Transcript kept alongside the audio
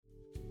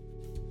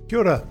Kia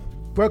ora.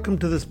 Welcome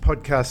to this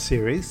podcast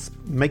series,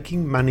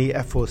 Making Money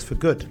a Force for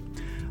Good.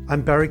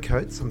 I'm Barry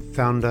Coates, I'm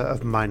founder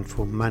of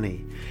Mindful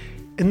Money.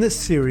 In this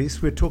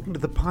series, we're talking to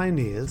the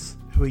pioneers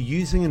who are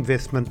using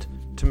investment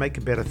to make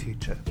a better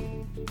future.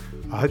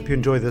 I hope you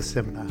enjoy this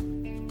seminar.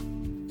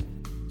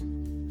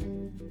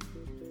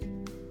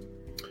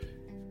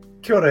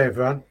 Kia ora,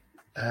 everyone.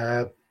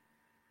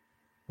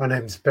 My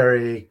name's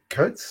Barry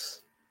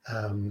Coates.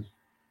 Ngā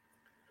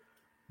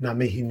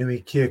mihi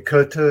nui kia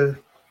koutou.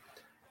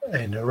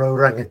 E na rau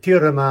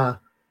rangatira mā,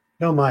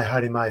 no mai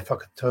haere mai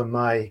whakatau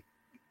mai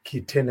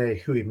ki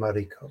tēnei hui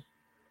mariko.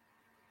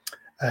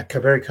 Ka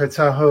Barry Coates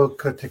aho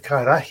ko te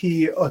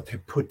kairahi o te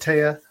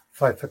putea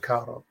whai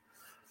whakaro.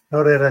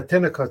 Nō reira,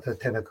 tēnā koutou,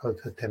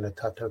 tēnā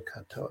tātou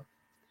katoa.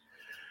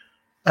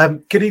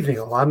 Good evening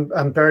all.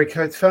 I'm Barry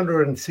Coates,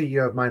 founder and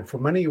CEO of Mindful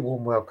Money. A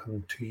warm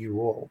welcome to you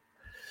all.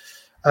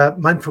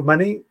 Mindful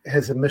Money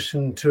has a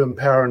mission to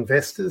empower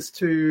investors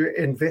to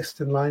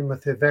invest in line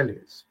with their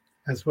values.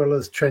 As well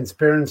as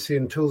transparency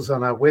and tools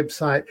on our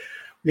website,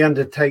 we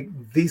undertake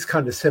these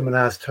kind of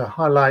seminars to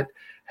highlight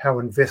how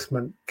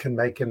investment can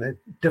make a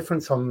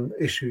difference on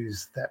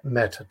issues that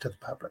matter to the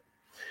public.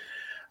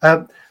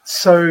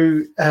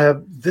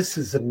 This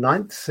is the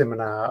 9th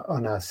seminar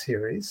on our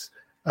series,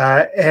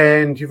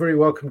 and you're very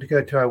welcome to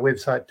go to our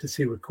website to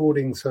see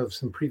recordings of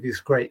some previous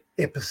great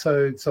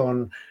episodes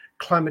on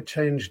climate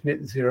change,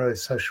 net zero,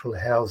 social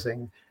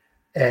housing,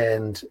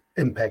 and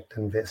impact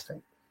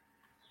investing.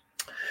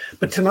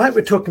 But tonight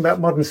we're talking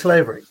about modern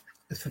slavery.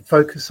 It's a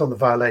focus on the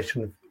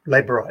violation of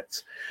labour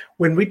rights.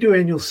 When we do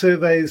annual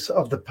surveys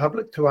of the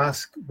public to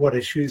ask what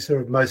issues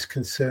are of most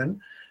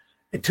concern,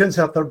 it turns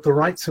out that the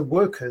rights of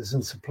workers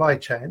and supply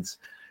chains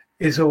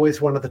is always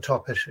one of the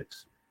top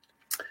issues.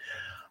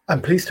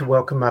 I'm pleased to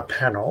welcome our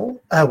panel.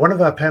 One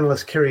of our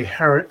panellists, Kerry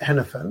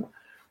Hannafin,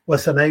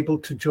 was unable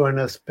to join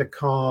us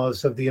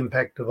because of the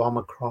impact of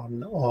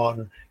Omicron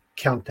on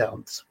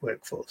Countdown's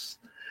workforce.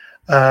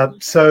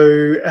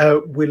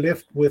 We're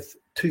left with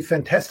two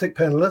fantastic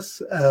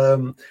panelists.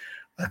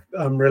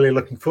 I'm really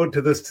looking forward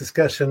to this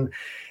discussion.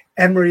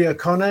 Anne-Marie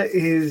O'Connor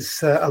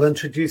is, I'll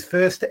introduce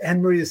first.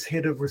 Anne-Marie is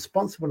Head of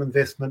Responsible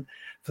Investment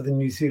for the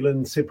New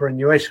Zealand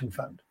Superannuation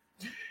Fund.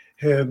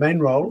 Her main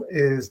role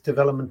is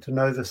development and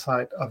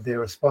oversight of their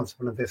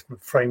responsible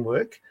investment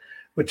framework,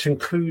 which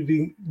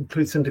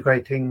includes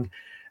integrating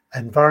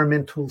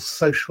environmental,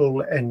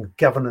 social, and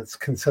governance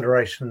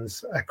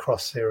considerations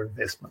across their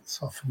investments,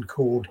 often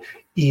called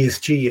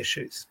ESG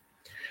issues.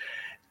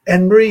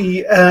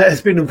 Anne-Marie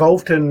has been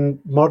involved in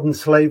modern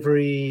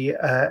slavery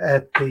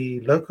at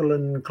the local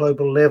and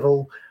global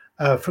level.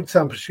 For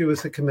example, she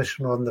was a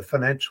commissioner on the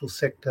Financial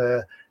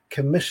Sector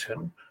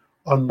Commission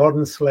on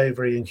Modern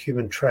Slavery and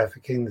Human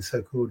Trafficking, the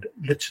so-called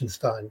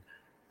Liechtenstein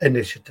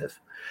Initiative.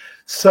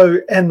 So,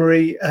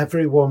 Anne-Marie, a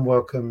very warm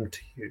welcome to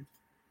you.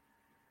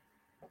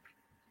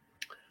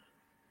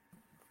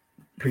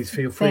 Please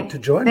feel free to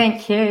join.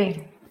 Thank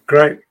you.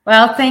 Great.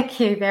 Well, thank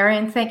you, Barry,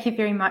 and thank you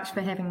very much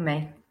for having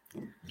me.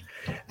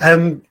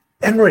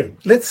 Anne-Marie,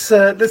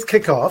 let's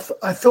kick off.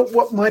 I thought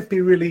what might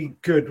be really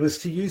good was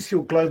to use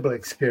your global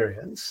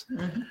experience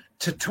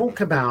to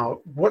talk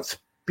about what's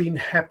been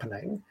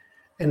happening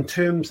in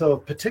terms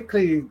of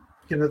particularly,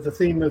 the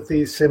theme of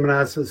these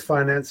seminars is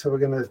finance, so we're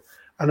going to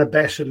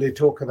unabashedly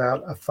talk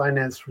about a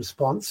finance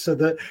response. So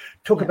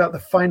about the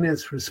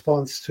finance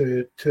response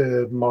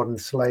to modern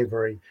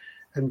slavery.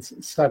 And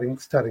starting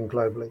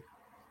globally.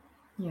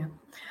 Yeah.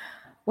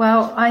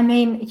 Well, I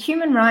mean,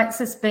 human rights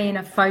has been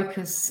a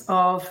focus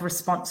of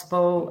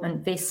responsible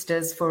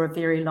investors for a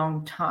very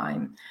long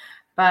time.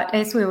 But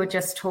as we were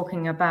just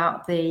talking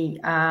about the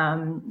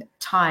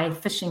Thai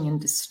fishing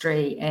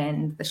industry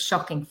and the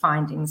shocking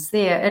findings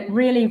there, it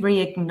really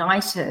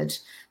reignited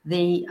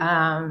the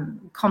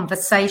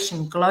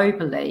conversation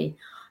globally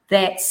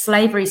that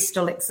slavery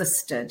still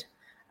existed.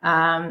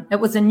 It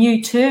was a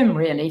new term,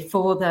 really,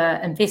 for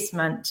the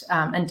investment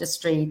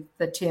industry,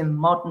 the term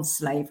modern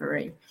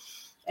slavery.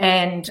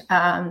 And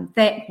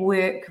that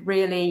work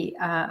really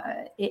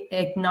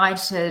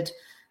ignited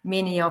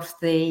many of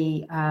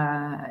the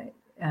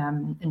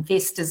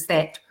investors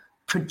that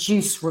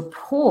produce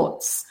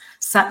reports,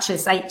 such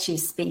as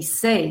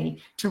HSBC,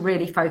 to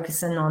really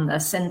focus in on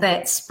this. And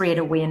that spread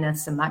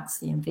awareness amongst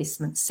the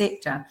investment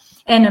sector.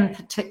 And in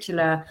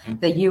particular,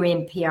 the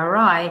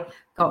UNPRI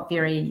got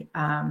very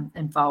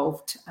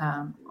involved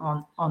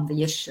on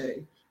the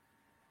issue.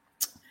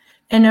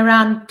 In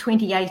around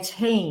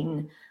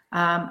 2018,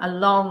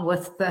 along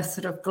with the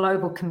sort of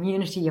global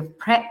community of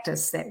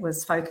practice that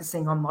was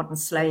focusing on modern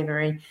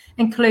slavery,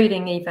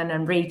 including even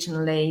and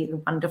regionally the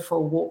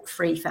wonderful Walk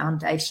Free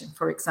Foundation,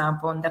 for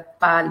example, and the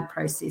Bali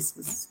process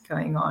was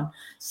going on.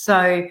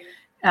 So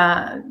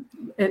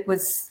it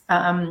was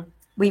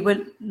we were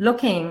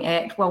looking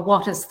at, well,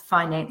 what is the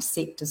finance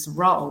sector's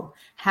role?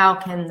 How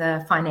can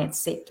the finance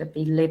sector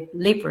be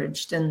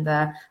leveraged in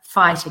the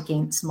fight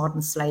against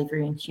modern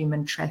slavery and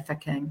human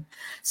trafficking?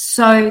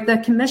 So the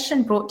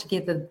Commission brought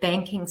together the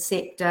banking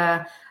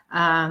sector,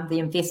 the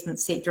investment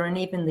sector, and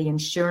even the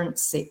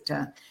insurance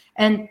sector.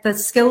 And the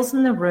skills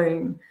in the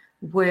room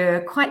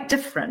were quite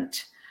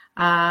different.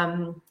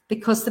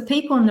 Because the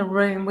people in the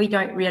room we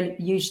don't really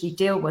usually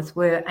deal with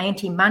were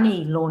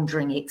anti-money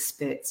laundering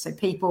experts, so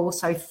people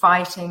also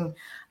fighting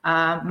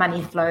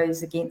money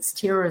flows against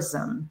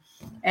terrorism.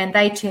 And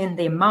they turned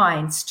their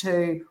minds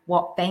to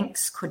what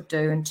banks could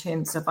do in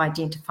terms of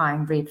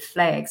identifying red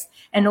flags,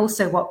 and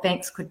also what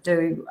banks could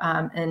do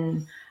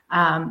in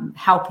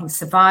helping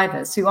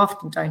survivors who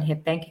often don't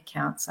have bank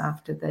accounts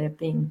after they've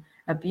been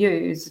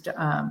abused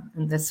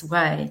in this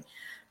way.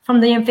 From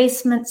the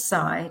investment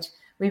side,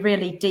 we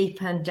really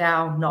deepened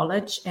our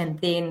knowledge, and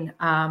then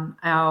there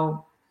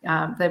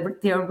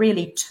are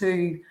really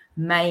two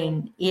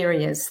main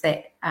areas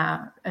that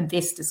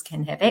investors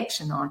can have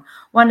action on.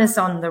 One is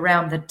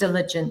around the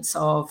diligence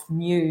of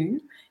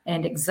new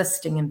and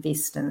existing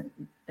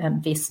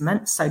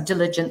investments, so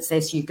diligence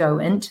as you go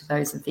into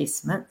those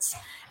investments,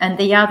 and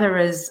the other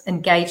is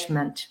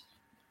engagement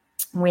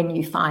when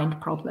you find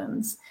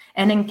problems,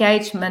 and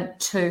engagement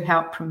to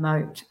help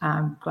promote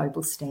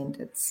global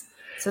standards.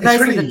 So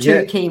those are the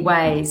two key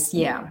ways.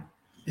 Yeah.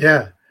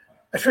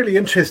 It's really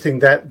interesting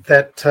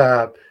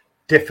that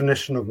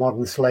definition of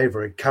modern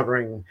slavery,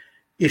 covering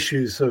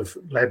issues of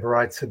labour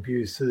rights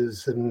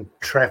abuses and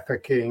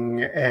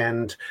trafficking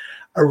and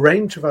a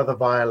range of other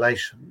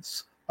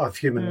violations of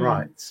human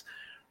rights,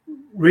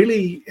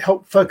 really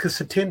helped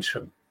focus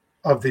attention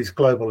of these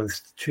global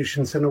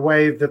institutions in a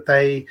way that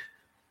they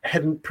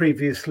hadn't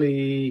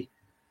previously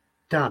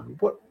done.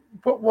 What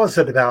was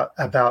it about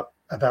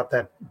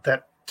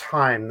that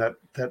time that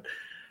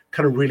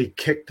kind of really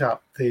kicked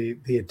up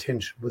the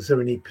attention? Was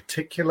there any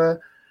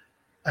particular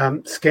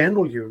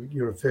scandal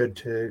you referred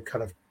to,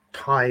 kind of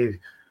Thai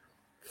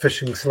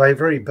fishing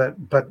slavery, but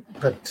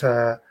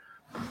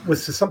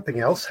was there something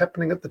else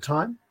happening at the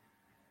time?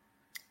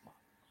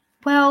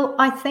 Well,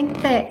 I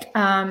think that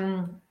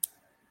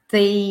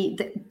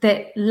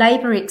that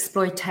labour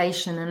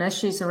exploitation and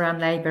issues around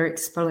labour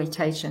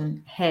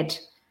exploitation had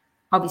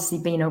obviously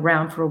been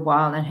around for a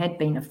while and had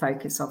been a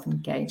focus of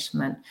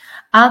engagement.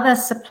 Other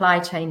supply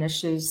chain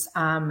issues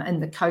in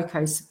the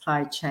cocoa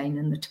supply chain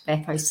and the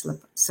tobacco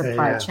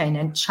supply chain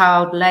and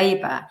child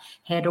labour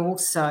had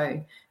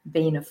also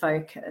been a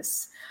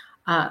focus.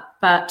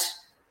 But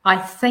I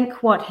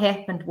think what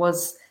happened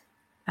was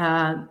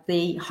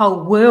the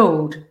whole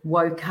world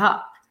woke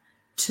up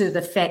to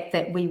the fact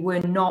that we were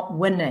not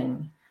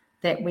winning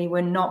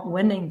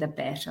the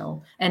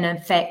battle, and in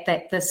fact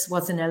that this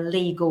was an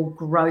illegal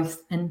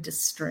growth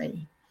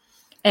industry.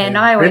 And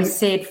I always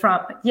said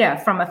from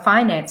a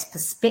finance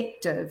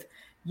perspective,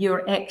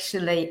 you're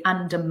actually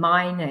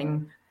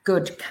undermining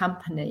good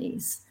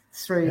companies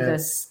through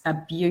this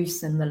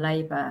abuse in the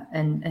labour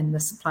and in the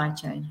supply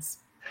chains.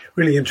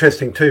 Really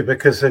interesting too,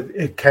 because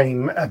it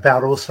came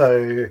about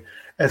also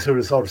as a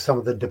result of some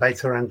of the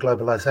debates around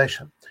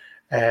globalization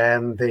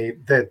and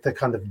the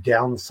kind of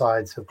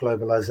downsides of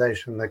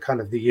globalization, the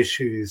kind of the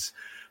issues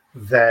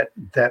that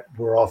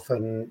were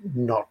often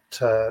not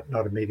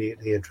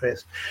immediately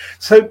addressed.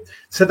 So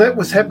that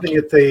was happening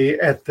at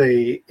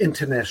the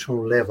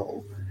international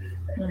level.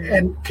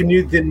 And can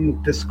you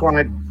then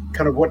describe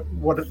kind of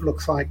what it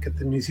looks like at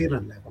the New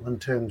Zealand level in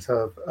terms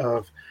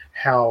of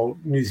how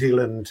New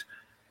Zealand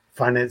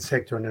finance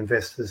sector and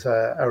investors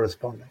are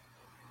responding?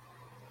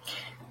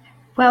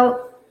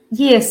 Well,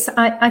 yes,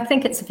 I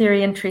think it's a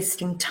very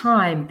interesting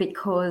time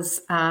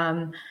because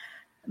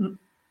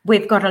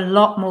we've got a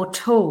lot more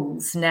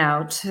tools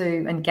now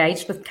to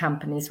engage with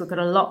companies. We've got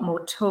a lot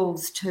more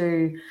tools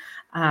to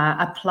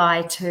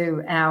apply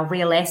to our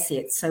real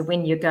assets. So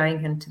when you're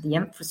going into the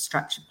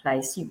infrastructure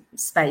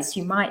space,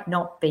 you might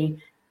not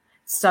be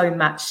so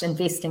much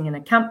investing in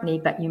a company,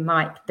 but you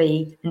might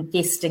be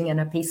investing in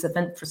a piece of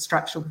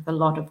infrastructure with a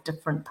lot of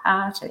different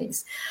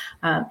parties.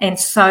 And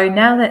so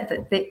now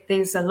that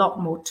there's a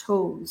lot more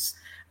tools,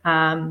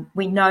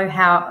 we know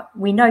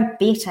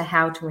better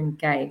how to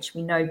engage.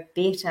 We know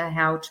better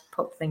how to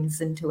put things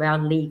into our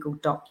legal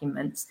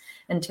documents,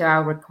 into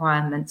our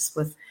requirements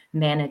with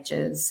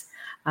managers.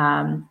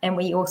 And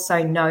we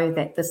also know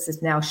that this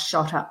has now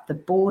shot up the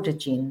board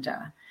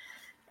agenda.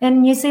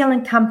 And New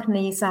Zealand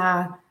companies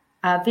are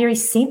very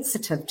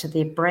sensitive to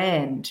their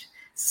brand.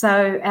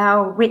 So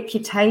our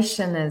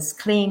reputation as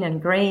clean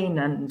and green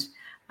and,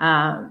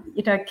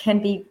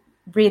 can be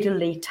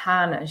readily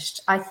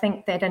tarnished. I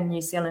think that in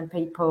New Zealand,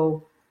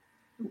 people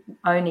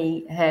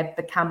only have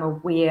become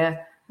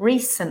aware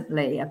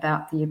recently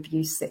about the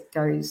abuse that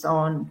goes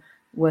on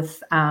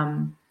with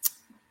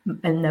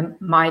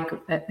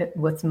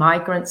with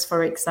migrants,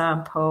 for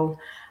example,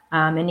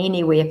 and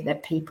anywhere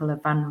that people are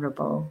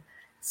vulnerable.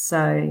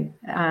 So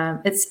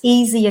it's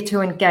easier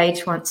to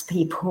engage once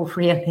people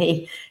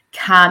really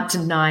can't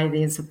deny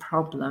there's a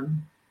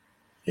problem.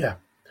 Yeah,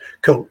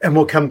 cool. And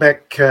we'll come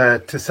back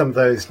to some of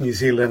those New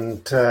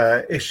Zealand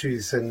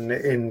issues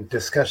in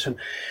discussion.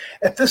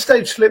 At this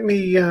stage, let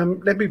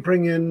me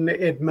bring in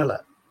Ed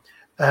Miller.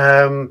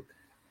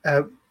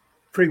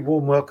 Very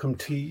warm welcome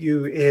to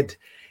you, Ed.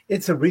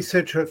 Ed's a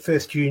researcher at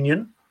First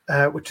Union,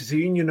 which is a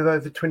union of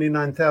over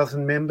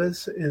 29,000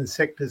 members in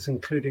sectors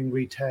including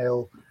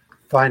retail,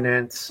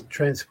 finance,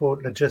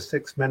 transport,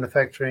 logistics,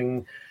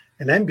 manufacturing,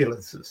 and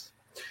ambulances.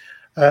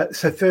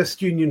 So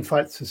First Union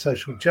fights for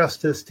social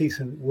justice,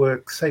 decent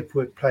work, safe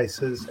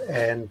workplaces,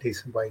 and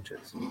decent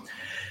wages.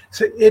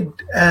 So Ed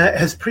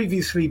has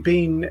previously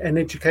been an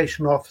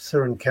education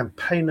officer and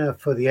campaigner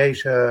for the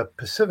Asia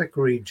Pacific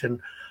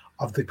region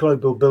of the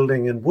Global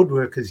Building and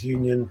Woodworkers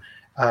Union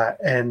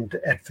and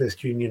at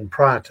First Union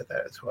prior to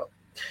that as well.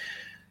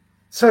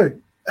 So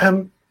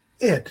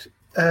Ed,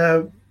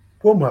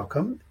 warm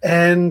welcome,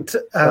 and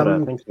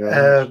thank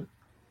you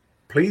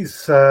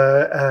please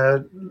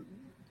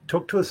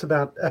talk to us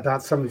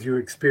about some of your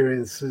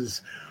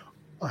experiences,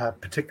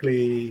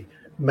 particularly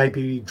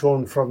maybe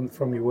drawn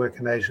from your work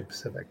in Asia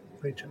Pacific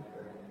region.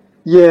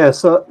 Yeah,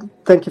 so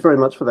thank you very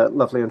much for that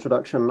lovely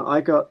introduction.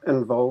 I got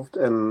involved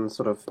in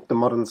sort of the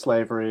modern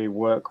slavery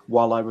work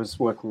while I was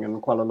working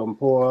in Kuala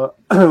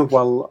Lumpur,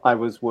 while I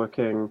was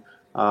working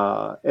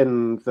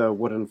in the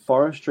wood and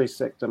forestry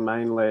sector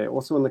mainly,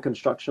 also in the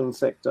construction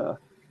sector.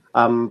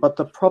 But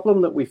the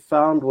problem that we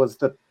found was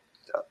that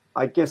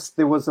I guess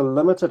there was a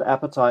limited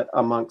appetite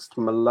amongst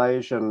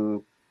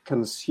Malaysian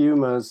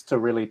consumers to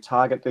really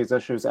target these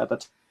issues at the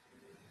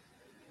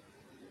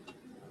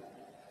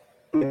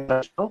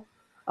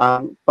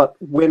time. But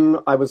when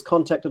I was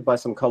contacted by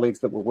some colleagues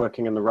that were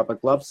working in the rubber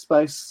glove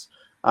space,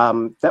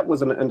 that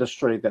was an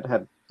industry that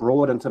had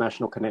broad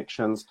international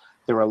connections.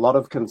 There were a lot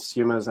of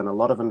consumers and a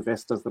lot of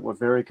investors that were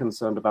very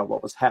concerned about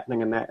what was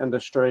happening in that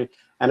industry.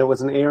 And it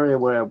was an area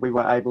where we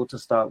were able to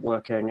start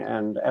working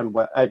and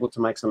were able to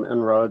make some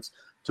inroads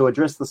to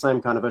address the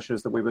same kind of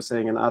issues that we were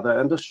seeing in other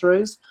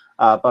industries,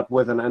 but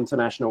with an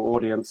international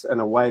audience in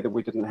a way that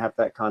we didn't have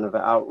that kind of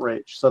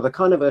outreach. So the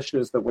kind of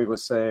issues that we were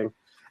seeing,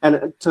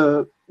 and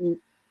to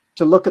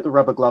look at the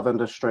rubber glove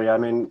industry, I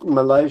mean,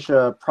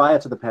 Malaysia, prior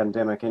to the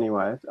pandemic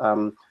anyway,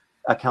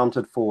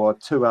 accounted for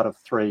 2 out of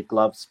 3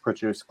 gloves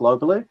produced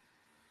globally.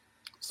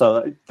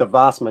 So the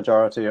vast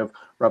majority of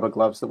rubber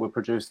gloves that were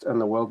produced in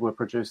the world were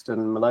produced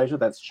in Malaysia.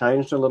 That's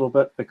changed a little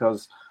bit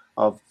because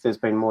there's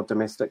been more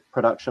domestic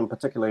production,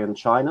 particularly in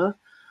China.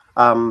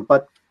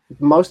 But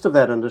most of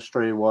that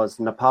industry was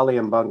Nepali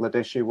and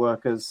Bangladeshi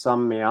workers,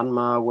 some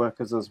Myanmar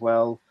workers as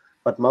well,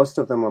 but most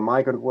of them were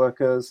migrant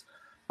workers.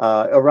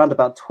 Around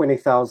about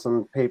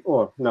 20,000 people,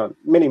 or no,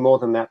 many more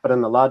than that, but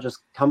in the largest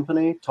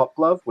company, Top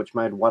Glove, which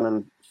made 1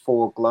 in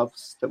 4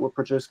 gloves that were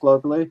produced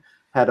globally,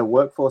 had a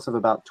workforce of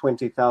about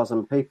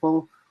 20,000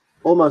 people.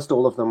 Almost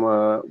all of them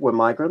were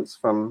migrants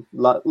from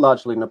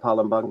largely Nepal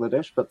and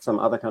Bangladesh, but some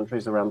other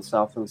countries around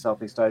South and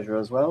Southeast Asia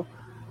as well.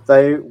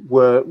 They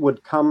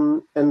would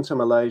come into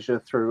Malaysia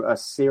through a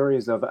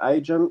series of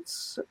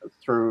agents,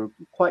 through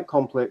quite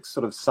complex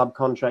sort of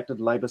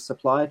subcontracted labour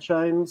supply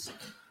chains.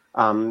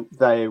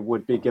 They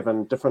would be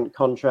given different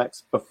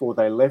contracts before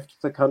they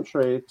left the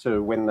country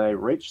to when they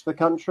reached the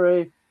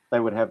country. They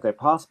would have their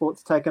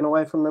passports taken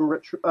away from them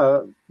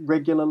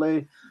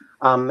regularly.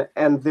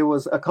 And there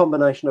was a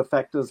combination of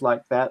factors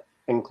like that,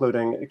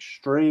 including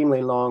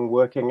extremely long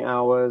working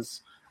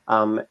hours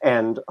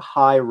and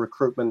high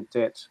recruitment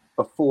debt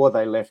before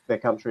they left their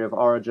country of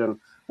origin,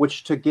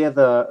 which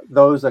together,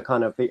 those are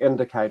kind of the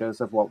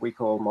indicators of what we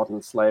call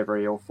modern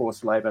slavery or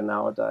forced labor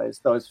nowadays,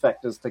 those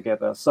factors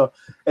together. So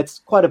it's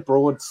quite a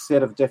broad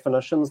set of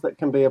definitions that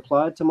can be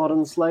applied to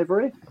modern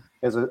slavery.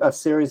 There's a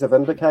series of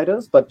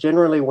indicators, but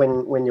generally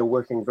when you're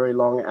working very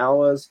long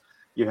hours,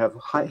 you have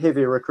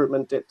heavy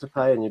recruitment debt to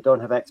pay and you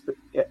don't have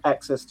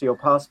access to your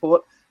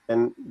passport,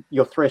 and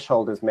your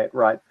threshold is met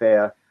right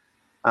there.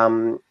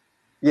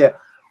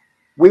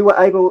 We were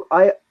able,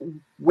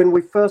 when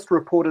we first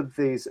reported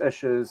these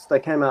issues, they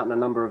came out in a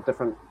number of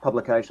different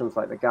publications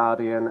like The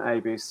Guardian,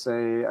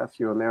 ABC, a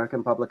few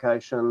American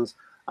publications.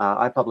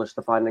 I published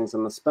the findings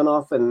in the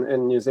Spin-Off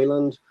in New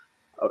Zealand,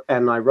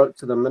 and I wrote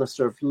to the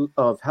Minister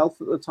of Health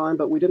at the time,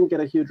 but we didn't get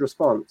a huge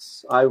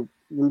response. I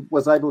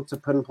was able to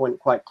pinpoint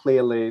quite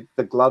clearly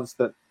the gloves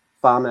that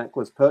Pharmac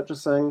was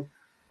purchasing,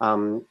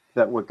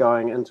 that were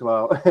going into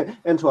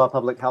our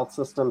public health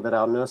system, that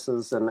our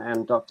nurses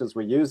and doctors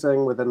were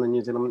using within the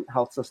New Zealand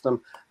health system.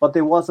 But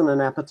there wasn't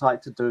an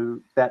appetite to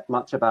do that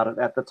much about it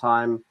at the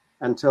time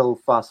until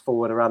fast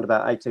forward around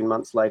about 18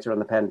 months later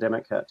and the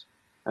pandemic hit.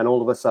 And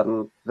all of a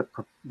sudden,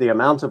 the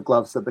amount of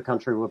gloves that the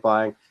country were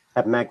buying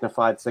had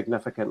magnified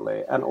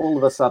significantly. And all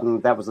of a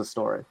sudden, that was a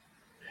story.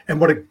 And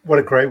what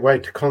a great way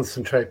to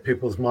concentrate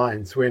people's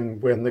minds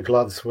when the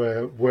gloves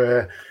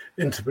were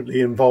intimately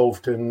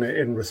involved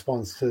in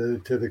response to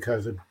the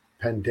COVID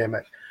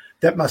pandemic.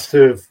 That must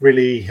have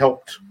really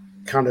helped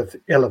kind of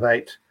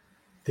elevate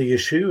the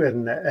issue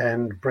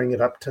and bring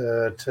it up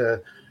to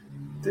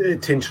the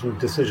attention of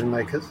decision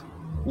makers.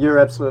 You're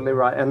absolutely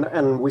right.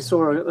 And we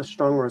saw a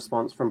strong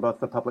response from both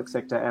the public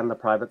sector and the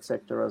private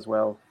sector as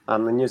well. The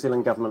New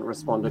Zealand government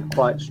responded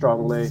quite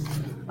strongly.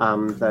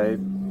 They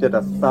did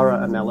a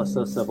thorough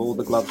analysis of all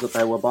the gloves that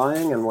they were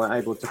buying and were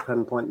able to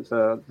pinpoint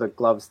the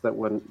gloves that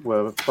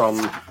were from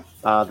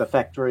the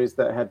factories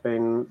that had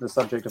been the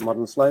subject of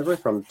modern slavery,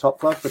 from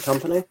Top Glove, the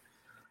company,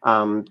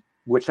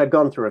 which had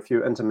gone through a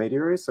few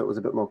intermediaries, so it was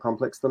a bit more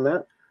complex than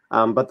that.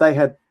 But they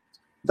had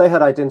they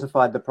had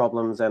identified the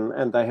problems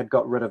and they had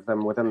got rid of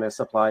them within their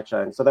supply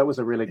chain. So that was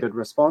a really good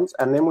response.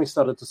 And then we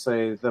started to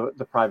see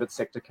the private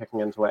sector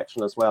kicking into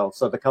action as well.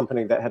 So the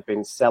company that had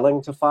been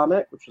selling to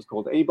Pharmac, which was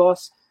called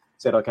EBOS,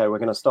 said, okay, we're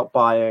going to stop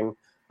buying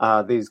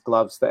these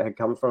gloves that had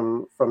come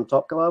from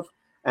Top Glove.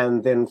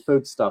 And then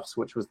Foodstuffs,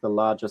 which was the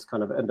largest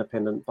kind of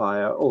independent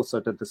buyer, also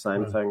did the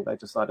same thing. They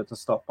decided to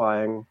stop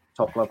buying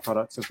Top Glove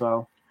products as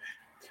well.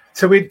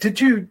 So did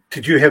you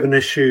have an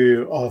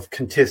issue of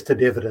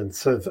contested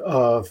evidence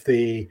of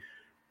the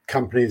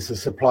companies, the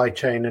supply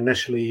chain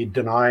initially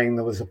denying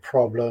there was a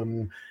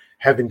problem,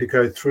 having to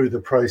go through the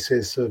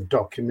process of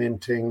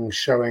documenting,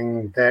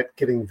 showing that,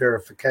 getting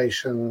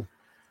verification?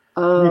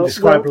 Can you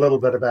describe a little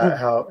bit about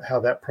how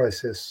that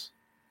process?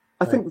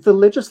 I think the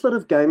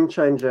legislative game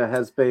changer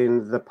has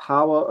been the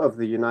power of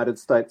the United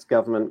States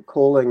government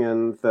calling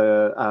in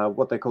the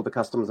what they call the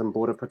Customs and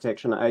Border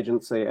Protection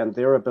Agency and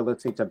their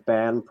ability to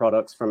ban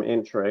products from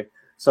entry.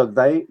 So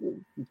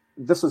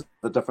this is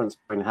the difference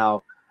between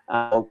how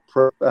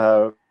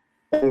our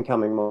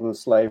incoming modern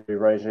slavery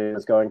regime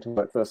is going to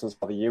work versus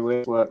how the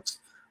US works,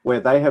 where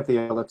they have the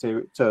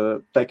ability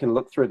they can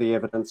look through the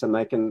evidence and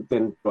they can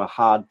then do a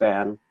hard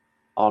ban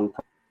on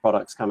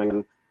products coming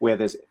in where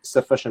there's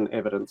sufficient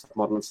evidence of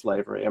modern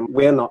slavery. And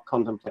we're not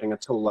contemplating a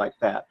tool like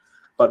that.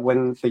 But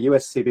when the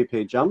US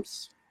CBP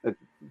jumps,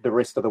 the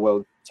rest of the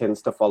world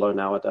tends to follow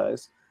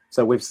nowadays.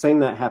 So we've seen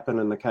that happen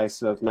in the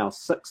case of now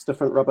 6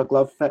 different rubber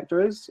glove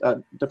factories,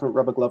 different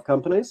rubber glove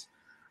companies.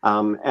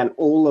 And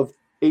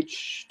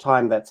each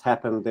time that's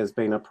happened, there's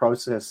been a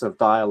process of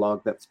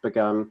dialogue that's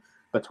begun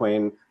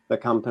between the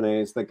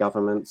companies, the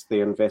governments,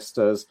 the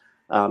investors,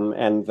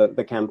 and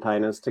the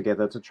campaigners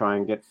together to try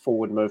and get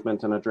forward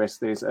movement and address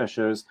these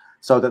issues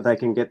so that they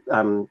can get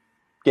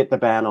the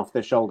ban off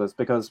their shoulders.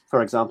 Because,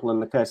 for example, in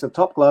the case of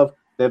Top Glove,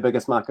 their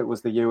biggest market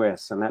was the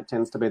US, and that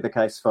tends to be the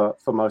case for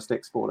most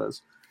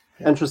exporters.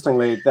 Yeah.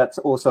 Interestingly, that's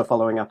also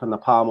following up in the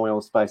palm oil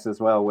space as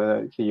well,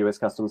 where the US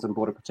Customs and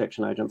Border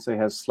Protection Agency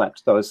has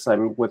slapped those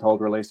same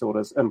withhold release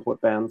orders,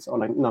 import bans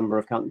on a number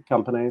of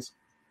companies.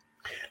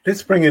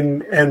 Let's bring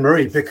in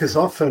Anne-Marie, because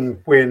often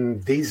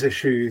when these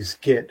issues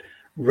get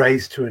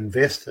raised to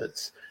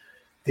investors,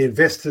 the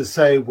investors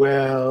say,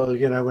 well,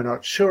 we're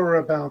not sure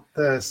about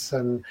this.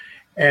 And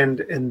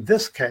in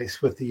this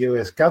case, with the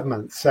US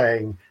government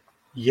saying,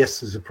 yes,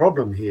 there's a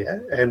problem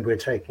here and we're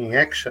taking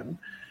action,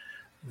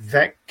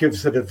 that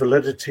gives it a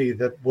validity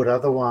that would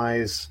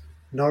otherwise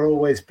not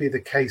always be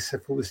the case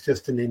if it was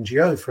just an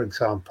NGO, for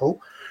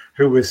example,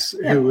 who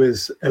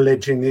was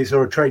alleging these,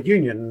 or a trade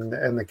union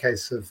in the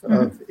case of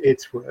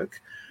its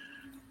work.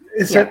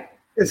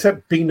 Has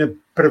that been a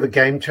bit of a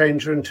game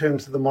changer in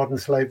terms of the modern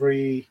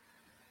slavery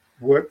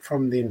work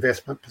from the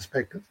investment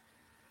perspective?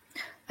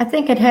 I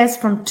think it has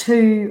from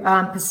 2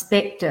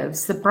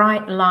 perspectives. The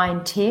bright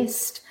line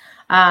test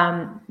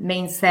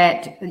means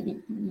that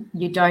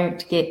you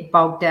don't get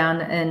bogged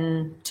down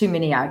in too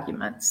many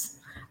arguments.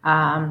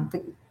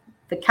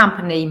 The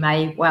company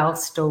may well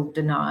still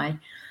deny.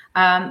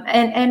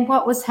 And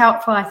what was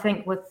helpful, I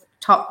think, with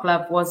Top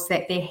Glove was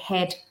that there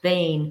had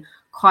been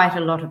quite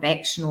a lot of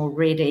action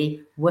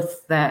already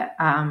with the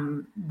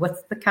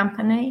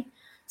company.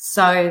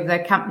 So the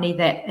company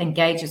that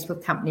engages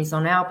with companies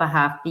on our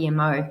behalf,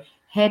 BMO,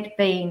 had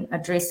been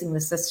addressing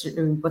this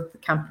issue with the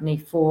company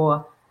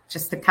for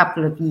just a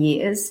couple of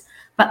years.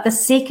 But the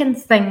second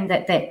thing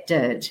that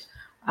did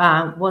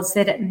was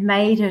that it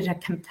made it a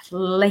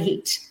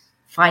complete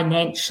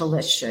financial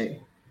issue,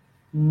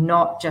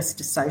 not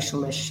just a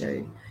social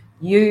issue.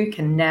 You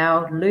can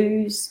now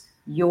lose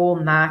your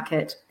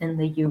market in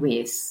the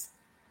US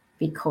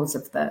because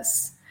of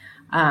this.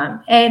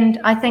 And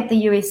I think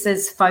the US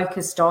is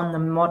focused on the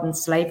modern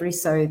slavery,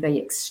 so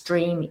the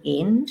extreme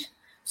end.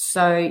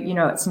 So,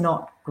 it's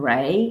not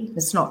grey.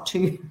 It's not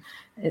too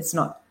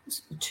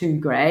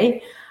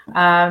grey.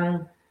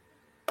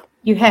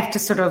 You have to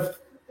sort of,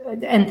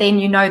 and then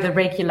the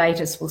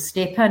regulators will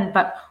step in.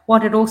 But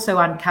what it also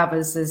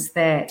uncovers is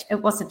that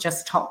it wasn't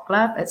just Top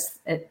Glove.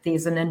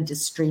 There's an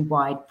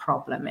industry-wide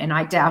problem, and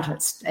I doubt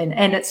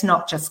it's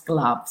not just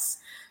gloves.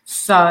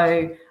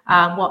 So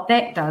what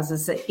that does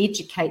is it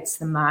educates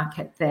the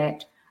market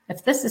that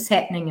if this is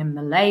happening in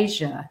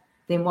Malaysia,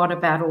 then what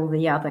about all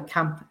the other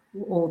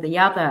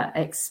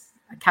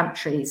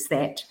countries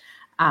that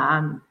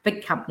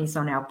big companies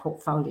on our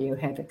portfolio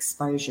have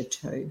exposure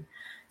to?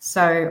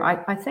 So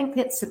I think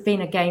that's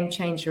been a game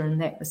changer in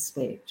that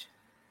respect.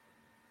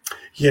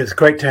 Yeah, it's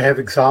great to have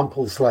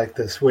examples like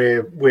this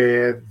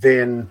where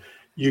then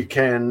you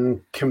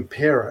can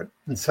compare it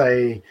and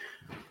say,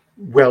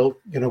 well,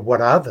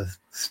 what are the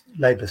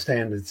labour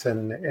standards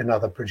in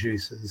other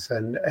producers?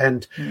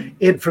 And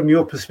Ed, from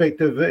your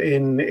perspective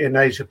in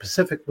Asia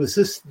Pacific, was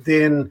this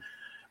then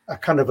a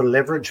kind of a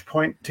leverage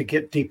point to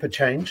get deeper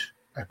change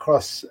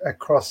across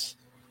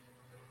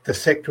the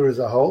sector as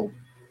a whole?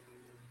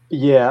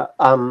 Yeah,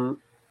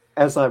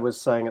 as I was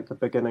saying at the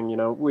beginning,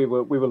 we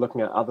were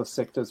looking at other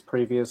sectors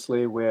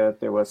previously where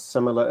there were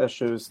similar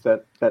issues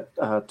that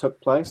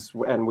took place,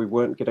 and we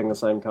weren't getting the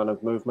same kind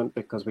of movement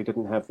because we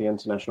didn't have the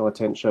international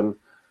attention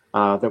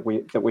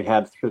that we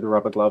had through the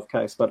rubber glove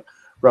case. But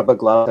rubber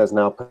glove has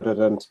now put it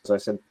into, as I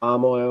said,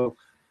 palm oil.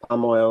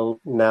 Palm oil,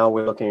 now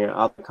we're looking at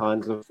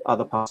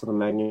other parts of the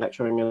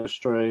manufacturing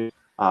industry.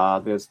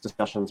 There's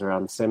discussions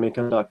around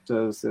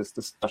semiconductors. There's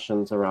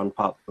discussions around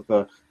parts of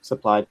the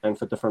supply chain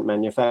for different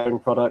manufacturing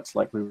products,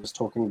 like we were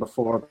talking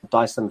before about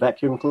Dyson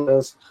vacuum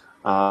cleaners.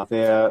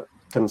 They're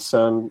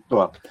concerned,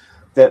 well,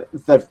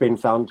 they've been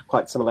found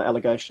quite similar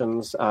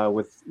allegations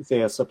with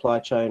their supply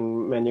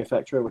chain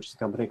manufacturer, which is a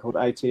company called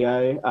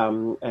ATA,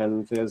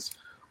 and there's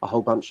a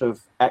whole bunch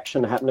of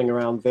action happening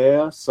around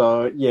there.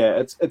 So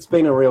yeah, it's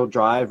been a real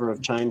driver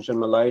of change in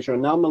Malaysia.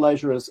 And now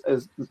Malaysia is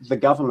the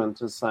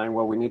government is saying,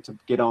 well, we need to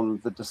get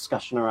on the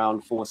discussion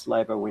around forced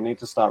labor. We need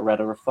to start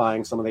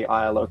ratifying some of the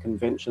ILO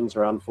conventions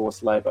around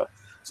forced labor.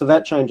 So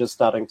that change is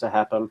starting to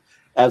happen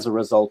as a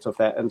result of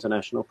that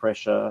international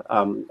pressure.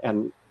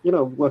 And, you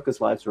know,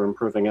 workers' lives are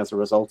improving as a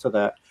result of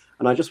that.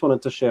 And I just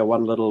wanted to share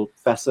one little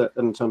facet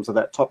in terms of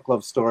that Top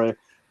Glove story,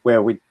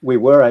 where we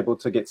were able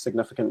to get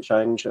significant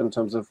change in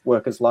terms of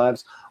workers'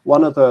 lives.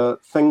 One of the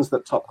things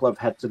that Top Glove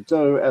had to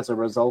do as a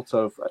result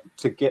of,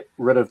 to get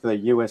rid of the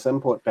US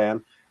import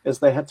ban, is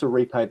they had to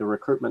repay the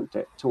recruitment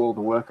debt to all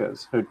the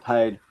workers who'd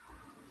paid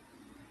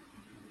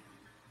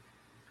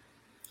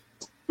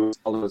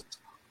 $.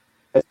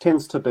 It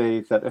tends to be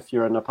that if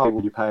you're in Nepal,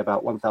 you pay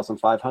about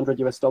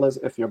 $1,500.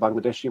 If you're a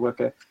Bangladeshi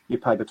worker, you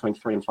pay between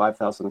 $3,000 and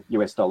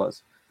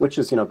 $5,000, which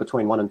is, you know,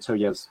 between 1 and 2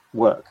 years'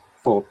 work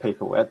for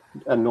people at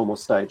a normal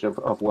stage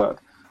of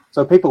work.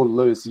 So people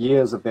lose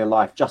years of their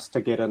life just to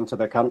get into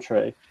the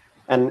country.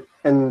 And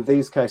in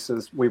these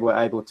cases, we were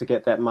able to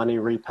get that money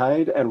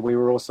repaid. And we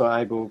were also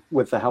able,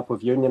 with the help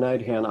of Union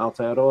Aid here in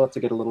Aotearoa, to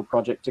get a little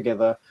project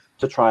together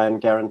to try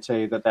and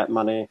guarantee that that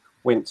money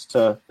went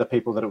to the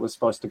people that it was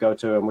supposed to go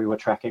to. And we were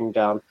tracking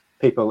down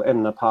people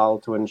in Nepal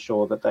to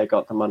ensure that they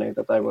got the money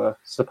that they were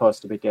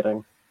supposed to be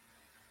getting.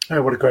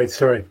 Oh, what a great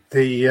story.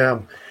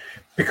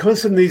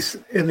 Because in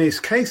these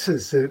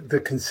cases,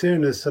 the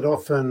concern is that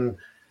often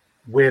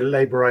where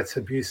labour rights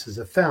abuses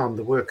are found,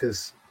 the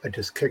workers are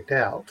just kicked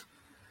out,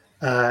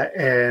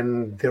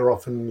 and they're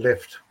often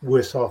left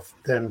worse off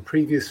than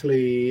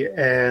previously.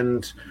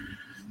 And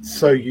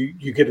so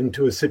you get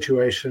into a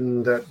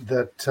situation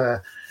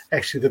that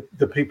actually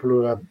the people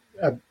who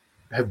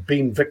have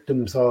been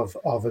victims of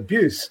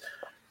abuse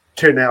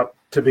turn out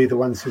to be the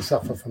ones who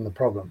suffer from the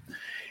problem.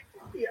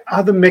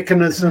 Are there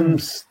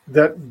mechanisms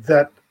that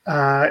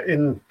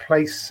in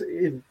place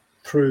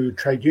through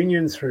trade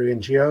unions, through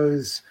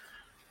NGOs,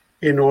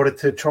 in order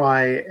to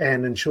try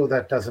and ensure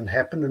that doesn't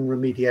happen in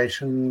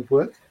remediation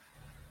work?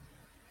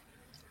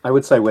 I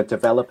would say we're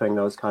developing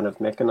those kind of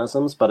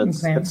mechanisms, but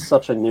it's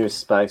such a new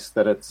space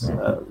that it's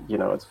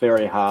it's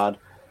very hard,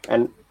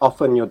 and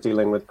often you're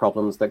dealing with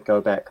problems that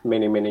go back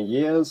many, many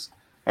years,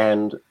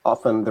 and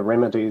often the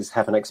remedies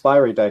have an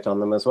expiry date on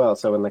them as well.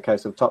 So in the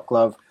case of Top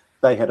Glove,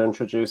 they had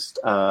introduced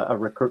a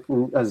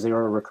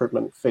zero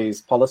recruitment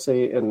fees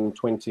policy in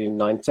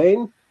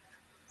 2019,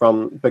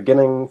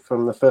 beginning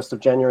from the 1st of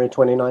January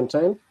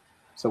 2019.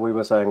 So we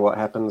were saying, what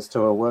happens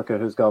to a worker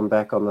who's gone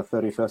back on the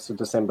 31st of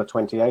December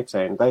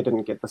 2018? They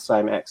didn't get the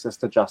same access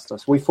to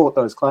justice. We fought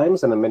those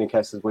claims, and in many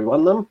cases we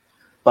won them.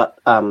 But,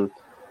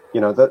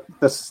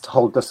 this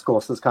whole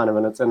discourse is kind of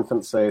in its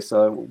infancy,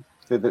 so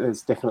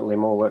there's definitely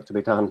more work to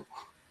be done.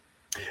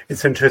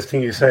 It's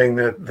interesting you're saying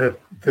that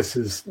this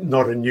is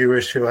not a new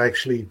issue. I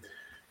actually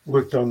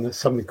worked on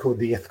something called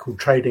the Ethical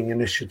Trading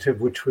Initiative,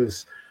 which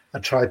was a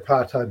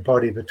tripartite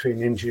body between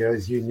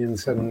NGOs,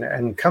 unions,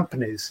 and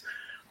companies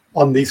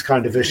on these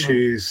kind of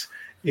issues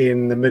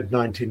in the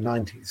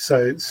mid-1990s.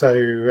 So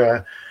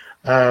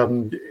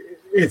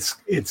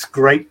it's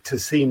great to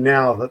see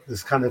now that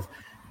there's kind of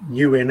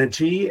new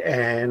energy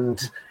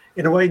and,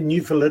 in a way,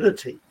 new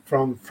validity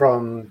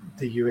from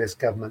the US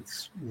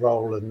government's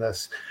role in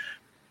this.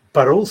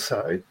 But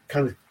also,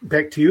 kind of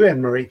back to you,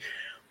 Anne-Marie,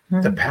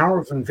 the power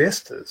of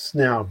investors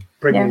now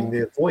bringing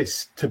their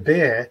voice to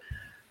bear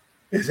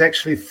is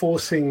actually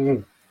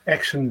forcing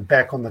action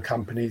back on the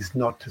companies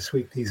not to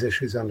sweep these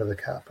issues under the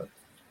carpet.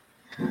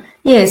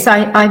 Yes,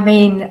 I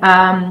mean,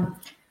 the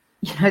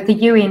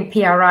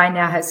UNPRI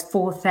now has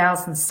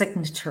 4,000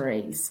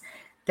 signatories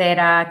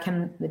that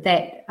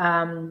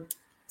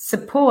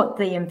support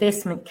the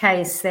investment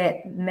case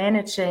that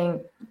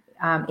managing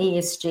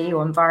ESG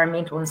or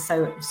environmental and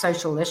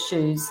social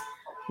issues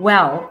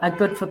well are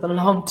good for the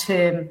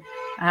long-term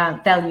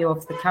value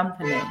of the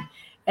company.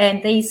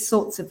 And these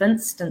sorts of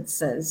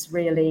instances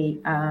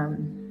really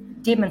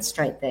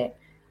demonstrate that.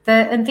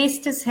 The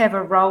investors have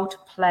a role to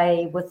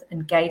play with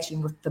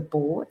engaging with the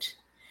board.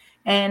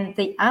 And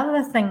the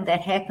other thing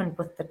that happened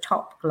with the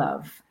Top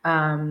Glove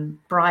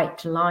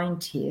bright line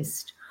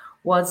test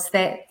was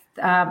that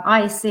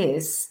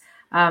ISS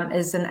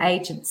is an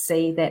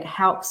agency that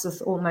helps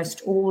with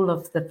almost all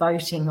of the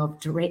voting of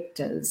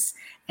directors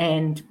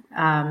and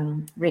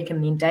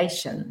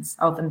recommendations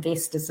of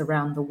investors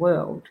around the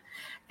world.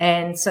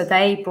 And so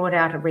they brought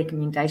out a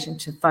recommendation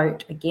to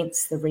vote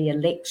against the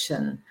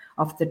re-election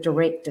of the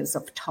directors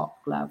of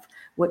Top Glove,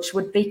 which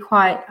would be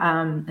quite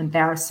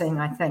embarrassing,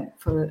 I think,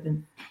 for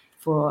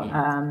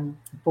for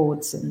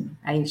boards in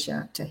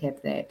Asia to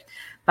have that.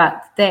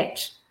 But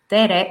that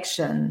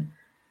action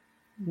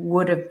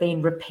would have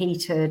been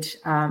repeated,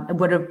 it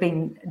would have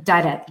been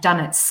done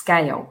at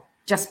scale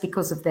just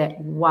because of that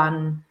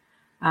one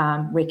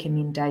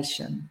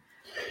recommendation.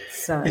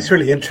 So it's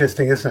really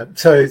interesting, isn't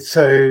it?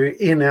 So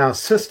in our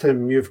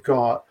system, you've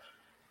got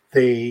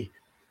the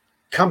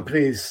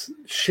company's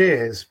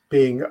shares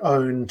being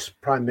owned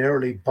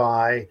primarily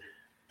by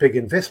big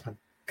investment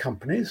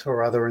companies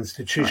or other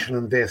institutional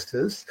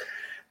investors,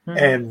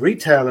 and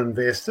retail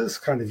investors,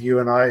 kind of you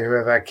and I who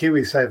have our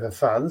KiwiSaver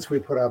funds. We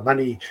put our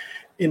money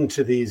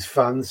into these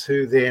funds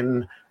who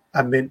then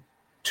are meant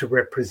to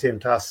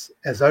represent us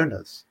as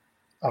owners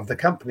of the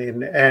company.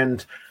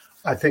 And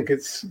I think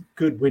it's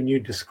good when you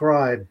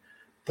describe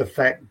the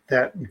fact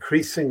that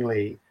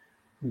increasingly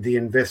the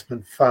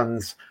investment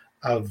funds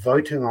are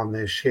voting on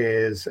their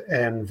shares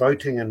and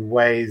voting in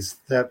ways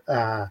that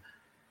are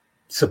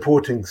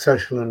supporting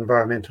social and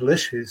environmental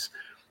issues.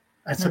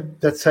 That's kind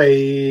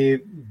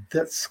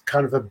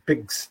of a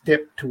big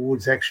step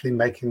towards actually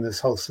making this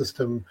whole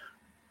system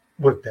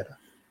work better,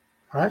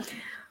 right?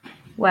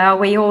 Well,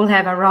 we all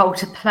have a role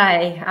to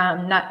play.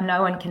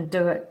 No one can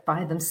do it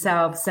by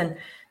themselves. And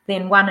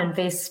then one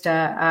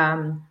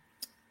investor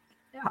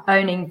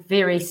owning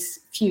very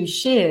few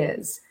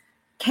shares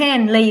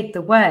can lead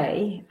the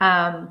way.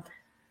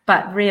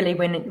 But really,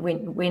 when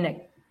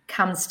it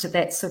comes to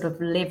that sort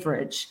of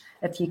leverage,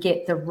 if you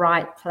get the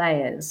right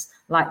players,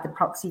 like the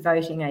proxy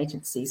voting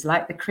agencies,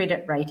 like the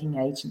credit rating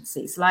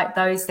agencies, like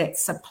those that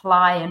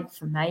supply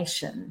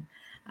information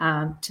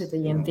to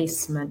the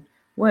investment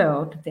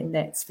world, then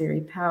that's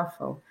very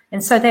powerful.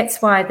 And so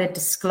that's why the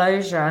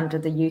disclosure under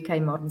the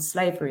UK Modern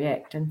Slavery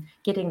Act and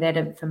getting that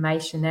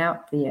information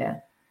out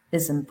there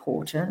is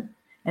important.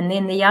 And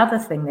then the other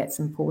thing that's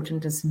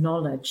important is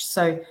knowledge.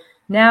 So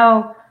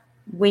now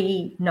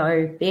we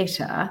know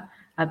better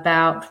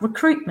about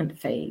recruitment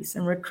fees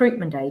and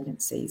recruitment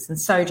agencies, and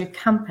so do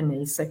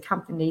companies. So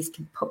companies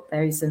can put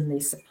those in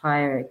their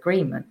supplier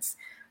agreements.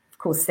 Of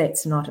course,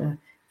 that's not a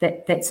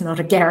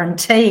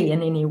guarantee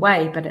in any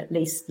way, but at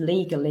least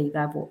legally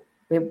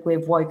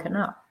we've woken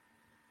up.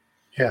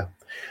 Yeah.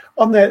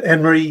 On that,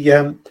 Anne-Marie,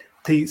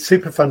 the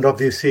super fund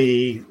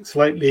obviously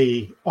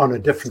slightly on a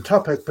different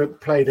topic,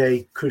 but played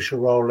a crucial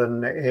role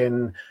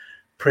in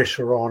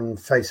pressure on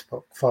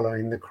Facebook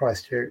following the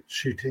Christchurch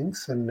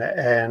shootings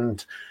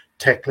and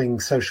tackling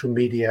social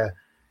media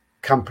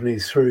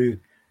companies through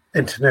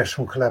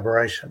international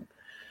collaboration.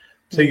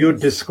 So you're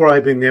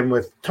describing them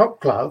with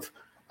Top Glove,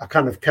 a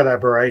kind of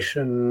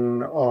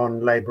collaboration on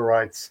labour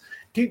rights.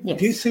 Do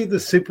you see the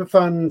super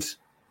fund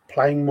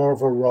playing more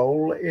of a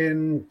role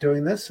in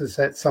doing this? Is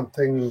that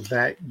something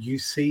that you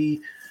see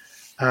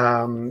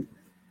being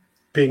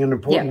an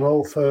important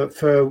role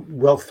for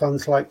wealth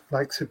funds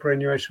like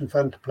Superannuation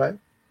Fund to play?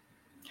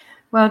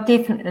 Well,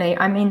 definitely.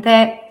 I mean,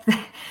 that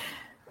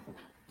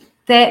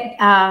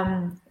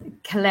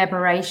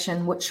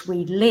collaboration which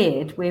we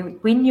led,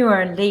 when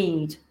you're a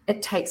lead,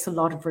 it takes a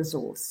lot of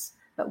resource.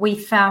 But we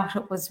felt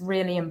it was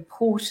really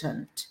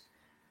important,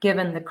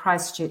 given the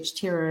Christchurch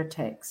terror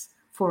attacks,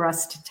 for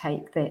us to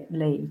take that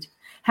lead.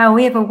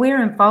 However,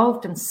 we're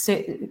involved in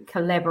certain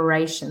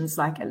collaborations,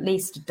 like at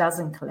least a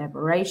dozen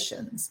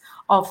collaborations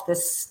of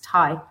this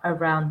type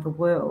around the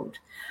world.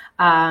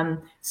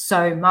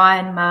 So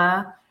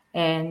Myanmar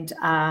and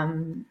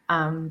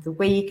the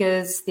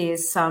Uyghurs,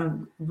 there's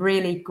some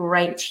really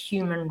great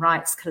human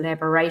rights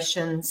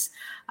collaborations,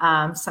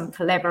 some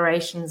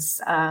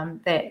collaborations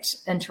that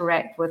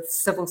interact with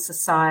civil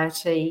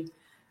society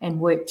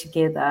and work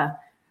together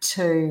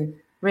to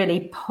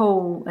really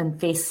pull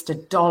investor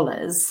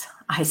dollars,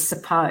 I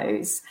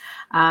suppose,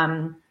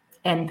 and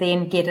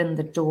then get in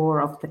the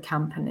door of the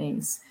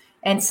companies.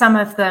 And some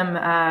of them,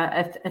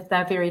 if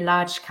they're very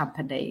large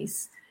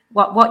companies,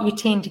 what you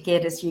tend to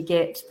get is you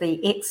get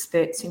the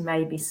experts who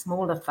may be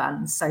smaller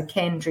funds. So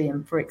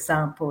Candriam, for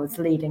example, is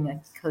leading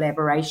a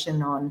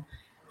collaboration on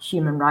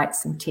human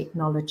rights and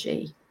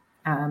technology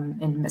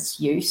and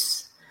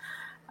misuse.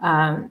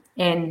 And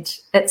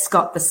it's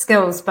got the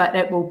skills, but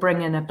it will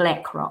bring in a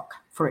BlackRock,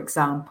 for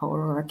example,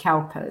 or a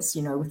CalPERS,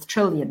 with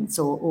trillions,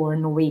 or a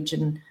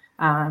Norwegian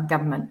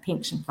government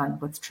pension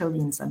fund with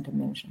trillions under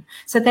management.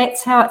 So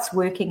that's how it's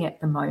working at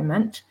the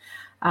moment.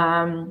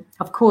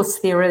 Of course,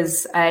 there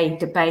is a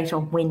debate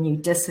on when you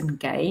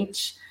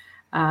disengage,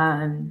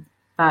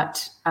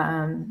 but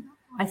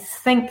I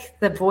think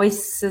the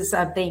voices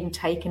are being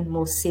taken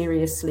more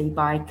seriously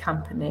by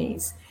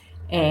companies,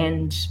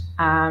 and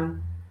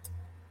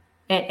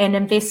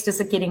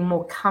investors are getting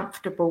more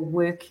comfortable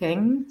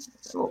working,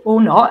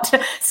 or not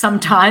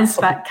sometimes,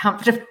 but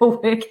comfortable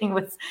working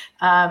with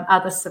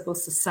other civil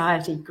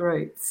society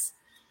groups.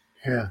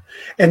 Yeah,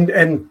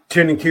 and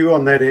turning to you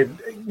on that, Ed,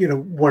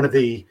 one of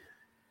the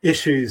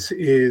issues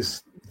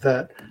is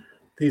that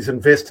these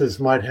investors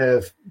might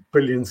have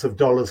billions of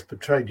dollars,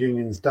 but trade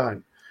unions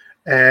don't.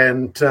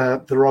 And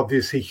there are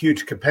obviously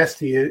huge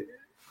capacity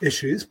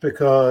issues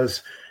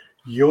because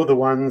you're the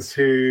ones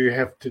who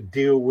have to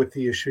deal with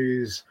the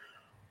issues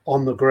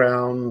on the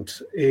ground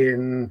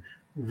in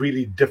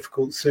really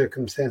difficult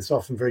circumstances,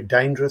 often very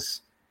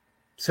dangerous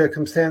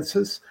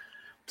circumstances.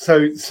 So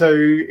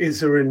is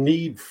there a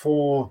need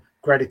for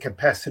greater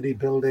capacity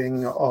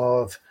building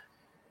of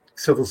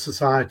civil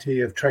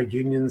society, of trade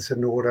unions,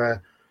 in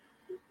order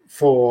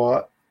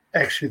for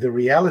actually the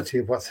reality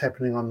of what's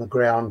happening on the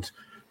ground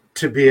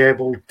to be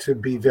able to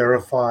be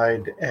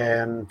verified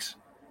and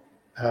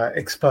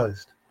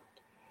exposed?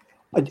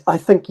 I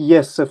think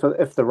yes, if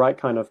the right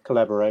kind of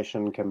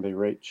collaboration can be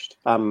reached.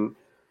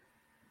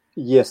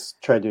 Yes,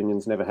 trade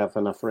unions never have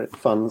enough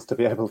funds to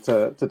be able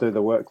to do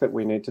the work that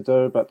we need to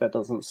do, but that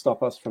doesn't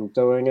stop us from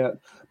doing it.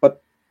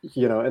 But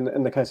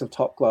in the case of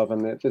Top Glove,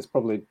 and there's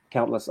probably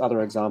countless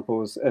other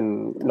examples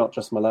in not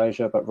just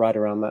Malaysia, but right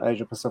around the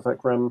Asia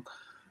Pacific rim,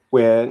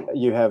 where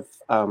you have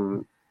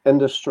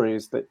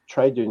industries that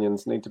trade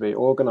unions need to be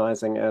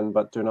organizing in,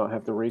 but do not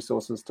have the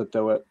resources to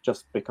do it,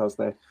 just because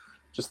they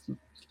just,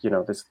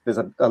 there's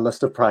a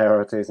list of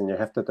priorities and you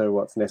have to do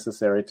what's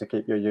necessary to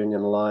keep your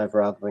union alive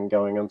rather than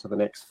going into the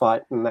next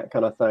fight and that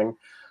kind of thing.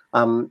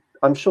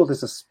 I'm sure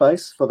there's a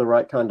space for the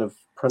right kind of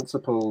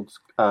principled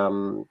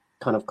kind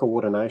of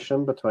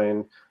coordination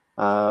between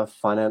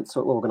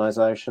financial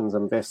organizations,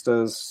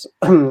 investors,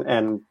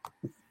 and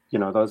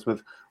those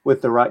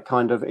with the right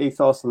kind of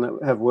ethos and that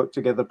have worked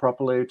together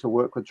properly to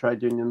work with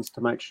trade unions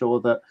to make sure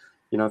that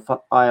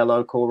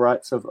ILO core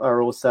rights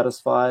are all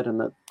satisfied, and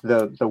that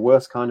the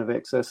worst kind of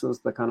excesses,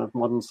 the kind of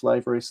modern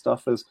slavery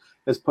stuff,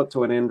 is put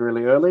to an end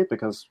really early,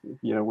 because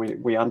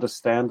we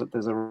understand that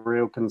there's a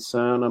real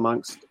concern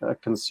amongst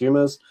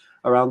consumers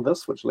around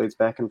this, which leads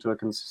back into a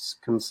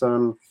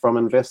concern from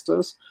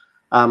investors.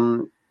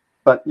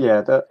 But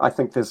yeah, I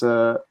think there's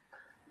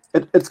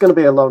it's going to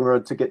be a long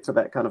road to get to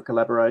that kind of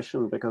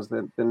collaboration, because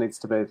there needs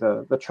to be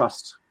the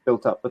trust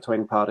built up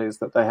between parties,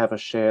 that they have a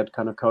shared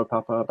kind of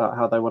kaupapa about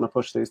how they want to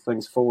push these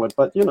things forward.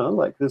 But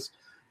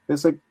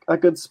there's a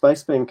good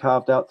space being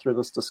carved out through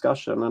this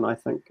discussion, and I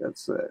think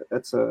it's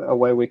a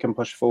way we can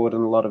push forward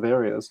in a lot of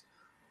areas.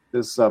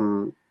 There's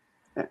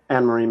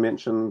Anne-Marie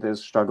mentioned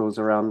there's struggles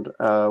around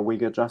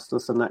Uyghur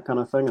justice and that kind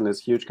of thing, and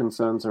there's huge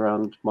concerns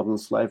around modern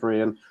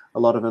slavery in a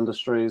lot of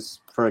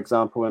industries. For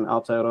example, in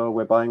Aotearoa,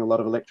 we're buying a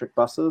lot of electric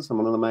buses, and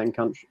one of the main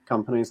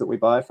companies that we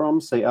buy from,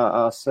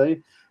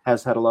 CRRC,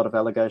 has had a lot of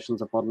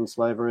allegations of modern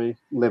slavery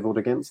leveled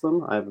against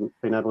them. I haven't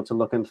been able to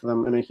look into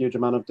them in a huge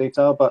amount of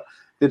detail, but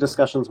they're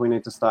discussions we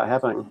need to start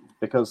having,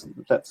 because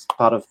that's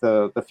part of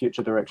the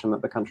future direction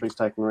that the country's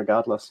taking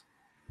regardless.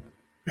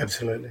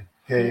 Absolutely.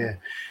 Yeah.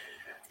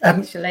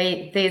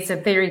 Actually, there's a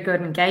very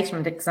good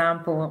engagement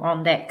example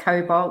on that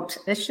cobalt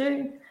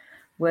issue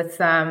with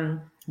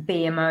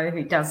BMO,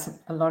 who does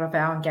a lot of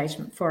our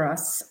engagement for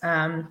us,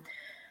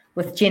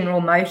 with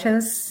General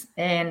Motors.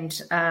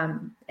 And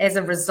as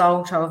a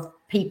result of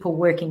people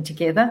working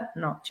together,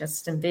 not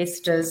just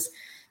investors,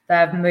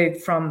 they've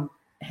moved from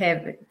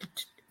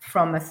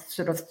a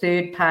sort of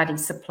third-party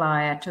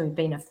supplier to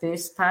being a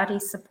first-party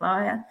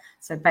supplier.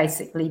 So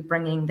basically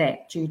bringing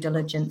that due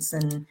diligence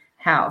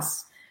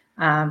in-house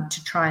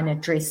to try and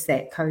address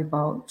that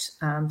cobalt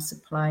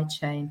supply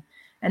chain.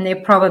 And there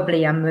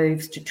probably are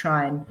moves to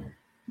try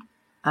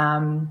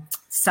and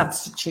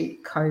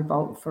substitute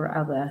cobalt for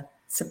other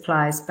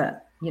supplies,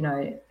 but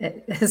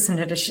isn't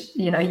it?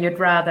 You'd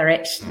rather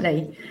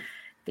actually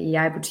be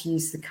able to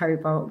use the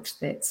cobalt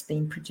that's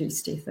been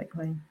produced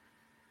ethically.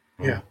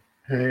 Yeah.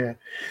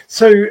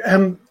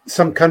 So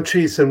some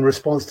countries, in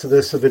response to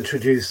this, have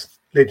introduced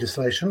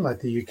legislation, like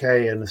the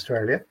UK and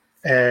Australia.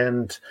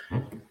 And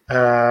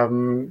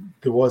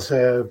there was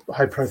a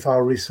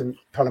high-profile recent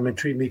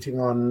parliamentary meeting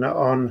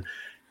on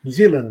New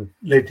Zealand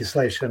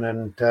legislation,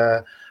 and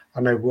I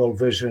know World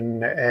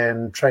Vision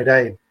and Trade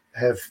Aid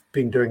have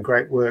been doing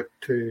great work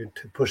to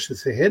push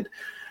this ahead,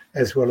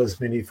 as well as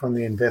many from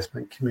the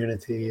investment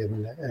community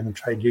and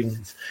trade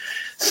unions.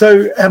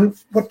 So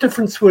what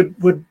difference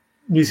would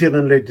New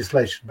Zealand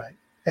legislation make?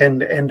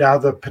 And are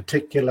there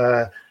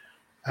particular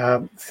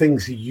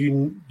things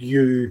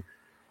you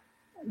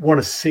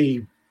want to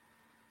see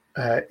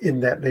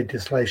in that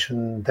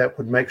legislation that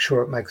would make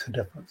sure it makes a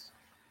difference?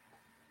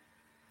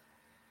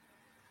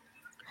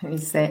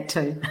 Who's that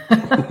to?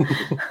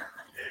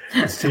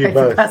 It's to you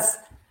both.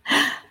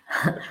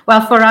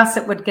 Well, for us,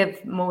 it would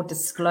give more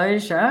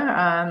disclosure.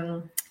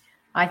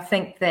 I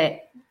think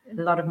that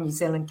a lot of New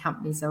Zealand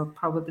companies are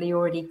probably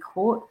already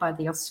caught by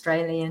the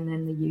Australian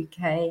and the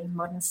UK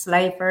Modern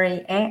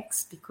Slavery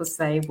Acts, because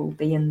they will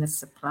be in the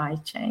supply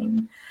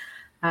chain.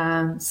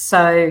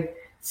 So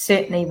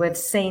certainly we've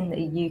seen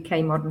the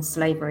UK Modern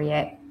Slavery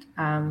Act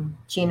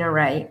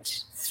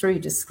generate, through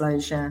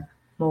disclosure,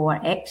 more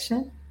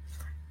action.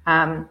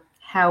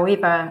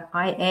 However,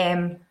 I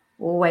am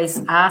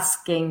always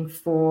asking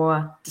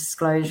for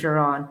disclosure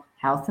on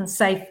health and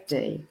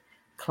safety,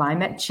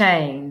 climate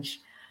change,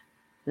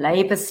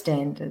 labour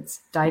standards,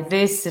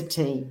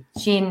 diversity,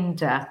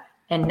 gender,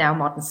 and now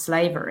modern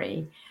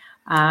slavery.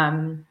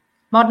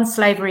 Modern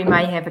slavery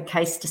may have a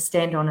case to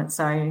stand on its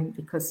own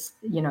because,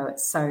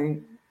 it's so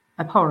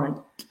abhorrent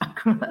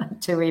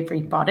to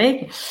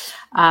everybody.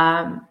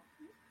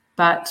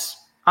 But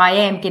I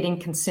am getting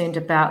concerned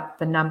about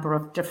the number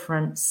of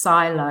different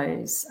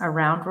silos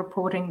around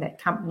reporting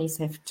that companies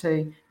have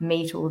to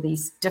meet all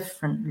these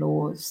different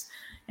laws.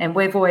 And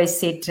we've always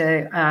said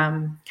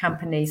to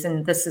companies,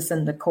 and this is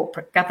in the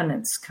corporate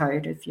governance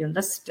code if you're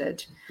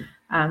listed,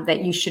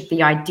 that you should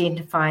be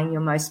identifying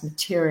your most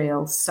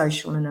material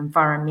social and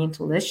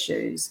environmental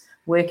issues,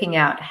 working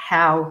out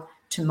how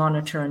to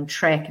monitor and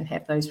track and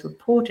have those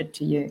reported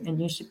to you. And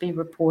you should be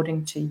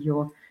reporting to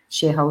your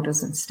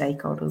shareholders and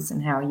stakeholders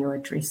and how you're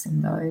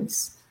addressing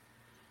those.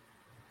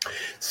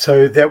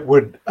 So that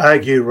would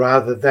argue,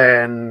 rather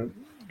than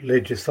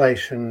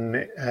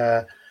legislation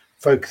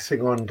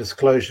focusing on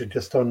disclosure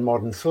just on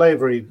modern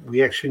slavery,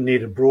 we actually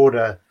need a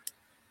broader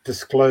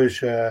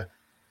disclosure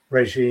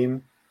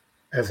regime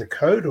as a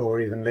code or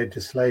even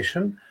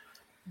legislation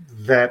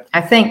that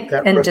I think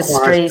that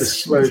industries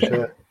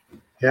disclosure.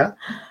 Yeah.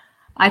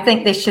 I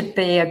think there should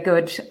be a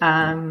good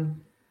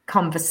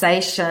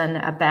conversation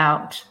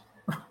about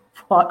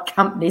what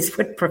companies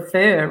would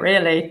prefer,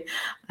 really.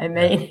 I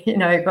mean,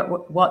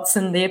 but what's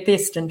in their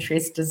best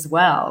interest as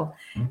well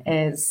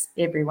as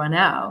everyone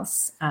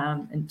else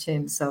in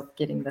terms of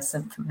getting this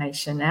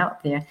information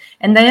out there.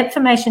 And the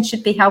information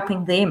should be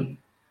helping them.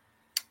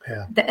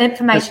 Yeah. The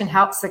information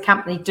helps the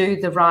company do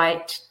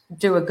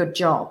a good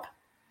job.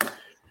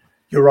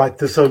 You're right.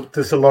 There's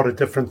a lot of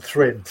different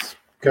threads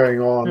going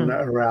on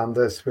around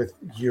this with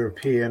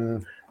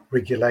European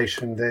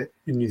regulation. That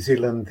in New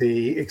Zealand,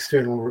 the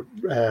external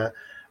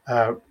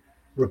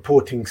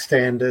reporting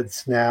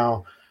standards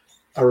now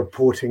are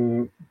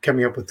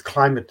coming up with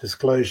climate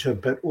disclosure,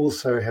 but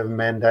also have a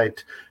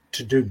mandate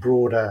to do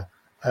broader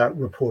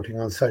reporting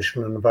on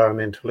social and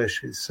environmental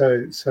issues.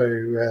 So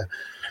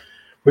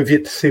we've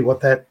yet to see what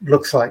that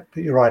looks like.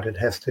 But you're right; it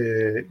has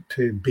to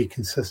be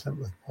consistent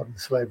with modern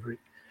slavery.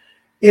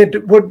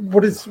 Ed,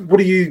 what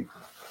do you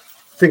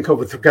think of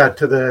with regard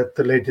to the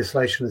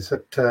legislation? Is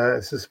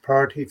this a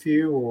priority for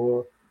you,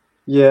 or?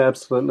 Yeah,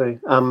 absolutely.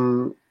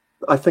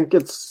 I think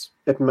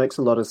it makes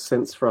a lot of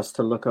sense for us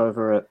to look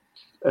over at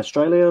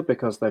Australia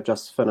because they've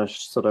just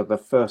finished sort of the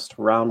first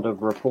round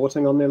of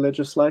reporting on their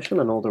legislation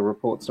and all the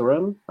reports are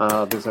in.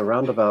 There's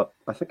around about,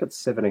 I think it's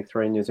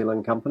 73 New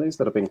Zealand companies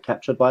that have been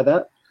captured by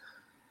that.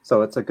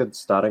 So it's a good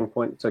starting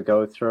point to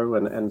go through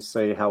and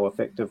see how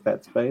effective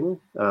that's been.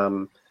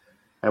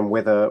 And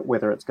whether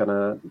it's going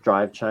to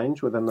drive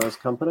change within those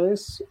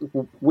companies.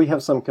 We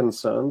have some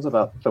concerns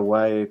about the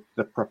way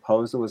the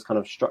proposal is kind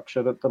of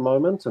structured at the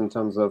moment in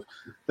terms of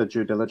the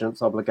due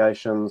diligence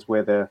obligations,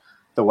 where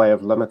the way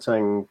of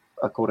limiting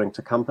according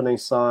to company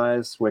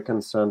size. We're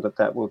concerned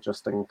that will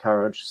just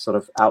encourage sort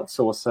of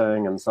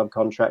outsourcing and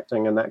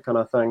subcontracting and that kind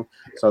of thing,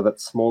 so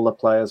that smaller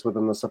players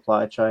within the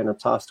supply chain are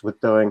tasked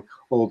with doing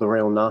all the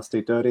real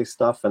nasty, dirty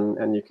stuff,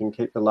 and you can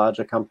keep the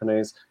larger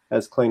companies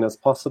as clean as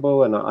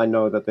possible. And I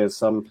know that there's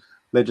some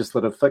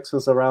legislative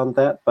fixes around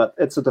that, but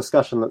it's a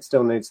discussion that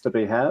still needs to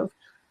be had.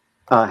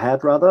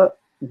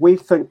 We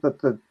think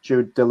that the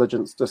due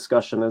diligence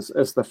discussion is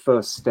the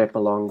first step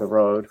along the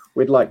road.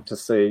 We'd like to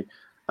see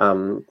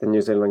the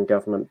New Zealand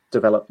government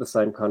develop the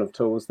same kind of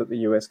tools that the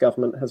US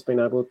government has been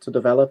able to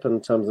develop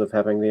in terms of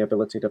having the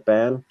ability to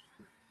ban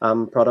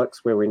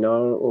products where we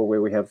know or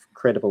where we have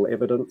credible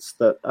evidence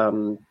that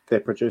they're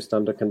produced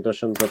under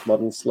conditions of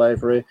modern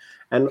slavery.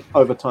 And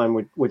over time,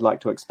 we'd like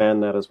to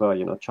expand that as well.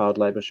 Child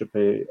labour should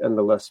be in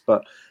the list,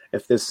 but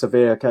if there's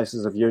severe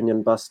cases of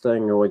union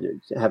busting or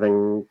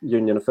having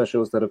union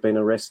officials that have been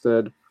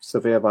arrested,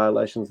 severe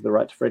violations of the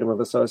right to freedom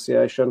of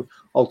association,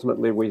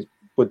 ultimately we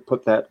would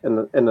put that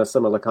in a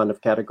similar kind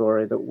of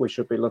category that we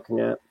should be looking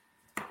at.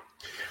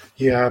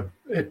 Yeah,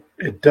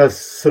 it does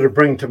sort of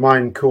bring to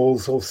mind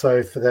calls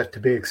also for that to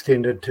be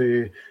extended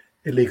to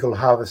illegal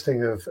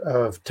harvesting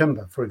of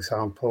timber, for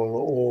example,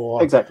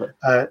 or exactly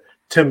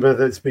timber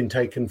that's been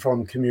taken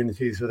from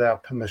communities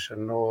without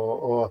permission,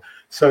 or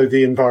so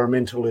the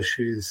environmental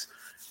issues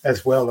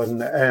as well.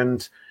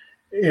 And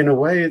in a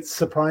way, it's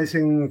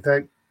surprising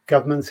that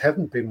governments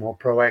haven't been more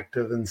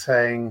proactive in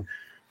saying,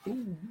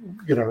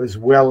 as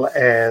well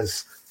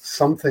as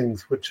some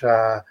things which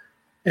are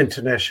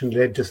internationally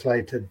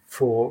legislated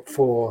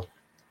for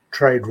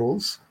trade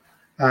rules,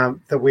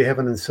 that we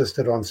haven't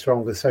insisted on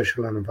stronger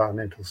social and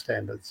environmental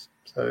standards.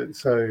 So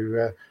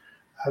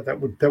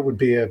that would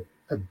be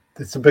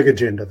it's a big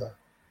agenda, though.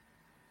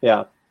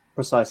 Yeah,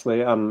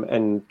 precisely.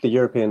 And the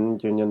European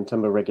Union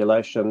timber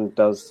regulation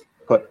does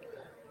put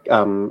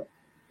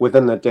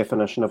within the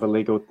definition of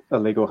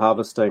illegal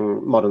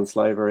harvesting, modern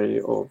slavery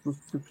or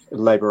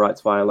labour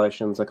rights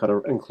violations are kind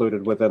of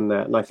included within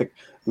that. And I think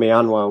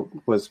Myanmar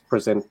was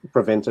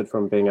prevented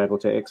from being able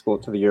to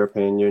export to the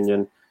European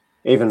Union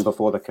even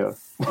before the coup.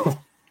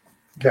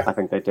 Yeah. I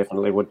think they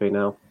definitely would be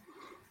now.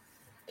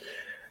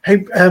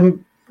 Hey,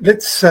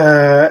 let's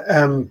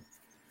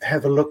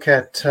have a look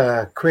at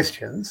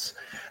questions.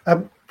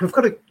 We've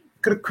got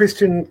a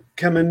question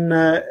come in,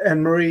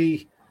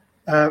 Anne-Marie,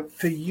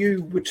 for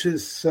you, which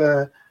is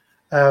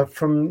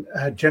from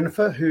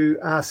Jennifer, who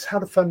asks, how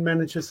do fund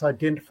managers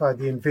identify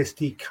the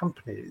investee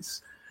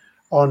companies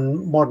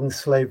on modern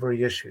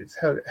slavery issues?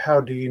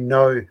 How do you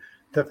know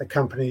that the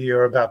company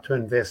you're about to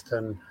invest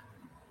in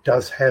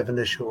does have an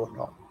issue or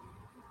not?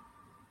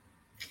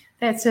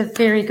 That's a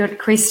very good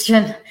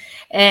question,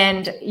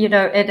 and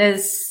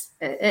it's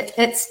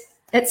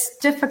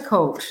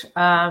difficult,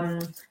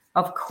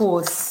 of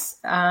course,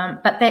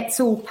 but that's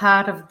all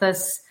part of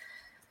this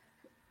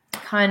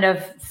kind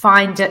of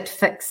find it,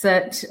 fix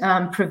it,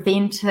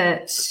 prevent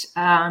it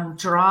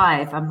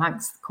drive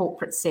amongst the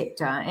corporate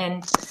sector.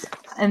 And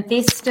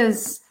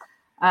investors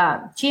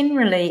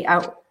generally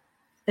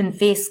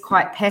invest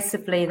quite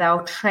passively.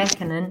 They'll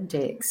track an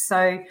index.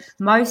 So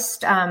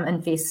most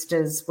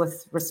investors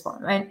with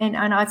and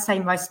I'd say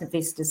most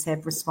investors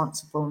have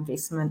responsible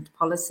investment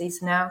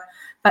policies now,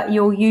 but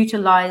you'll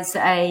utilise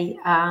a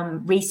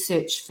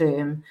research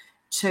firm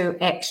to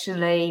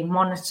actually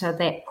monitor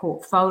that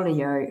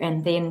portfolio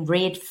and then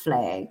red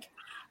flag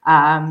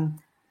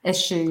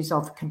issues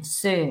of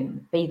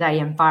concern, be they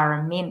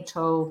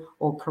environmental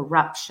or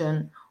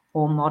corruption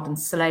or modern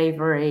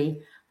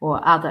slavery or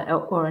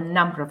a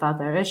number of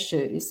other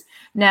issues.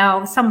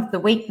 Now, some of the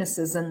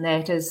weaknesses in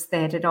that is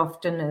that it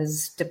often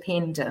is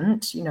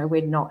dependent.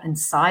 We're not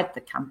inside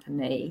the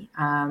company.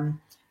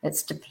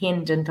 It's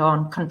dependent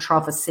on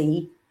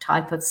controversy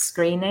type of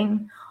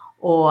screening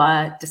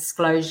or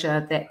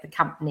disclosure that the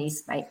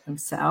companies make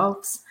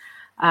themselves.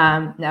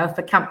 Now, if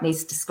a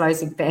company's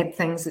disclosing bad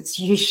things, it's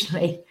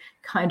usually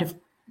kind of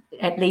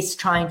at least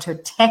trying to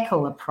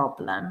tackle a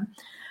problem.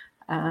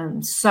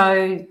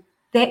 So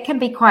that can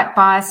be quite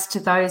biased to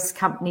those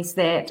companies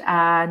that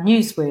are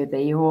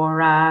newsworthy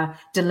or are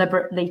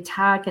deliberately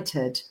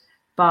targeted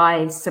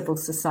by civil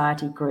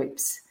society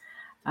groups,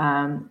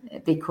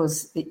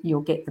 because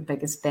you'll get the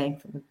biggest bang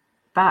for the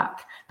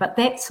buck. But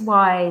that's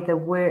why the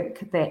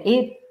work that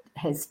Ed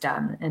has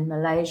done in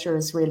Malaysia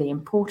is really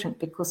important,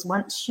 because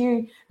once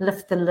you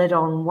lift the lid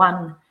on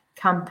one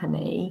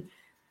company,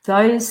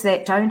 those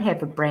that don't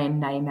have a brand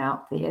name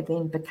out there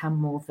then become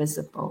more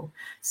visible.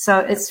 So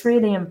it's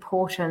really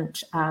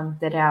important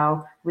that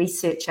our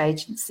research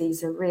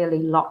agencies are really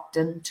locked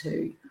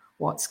into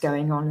what's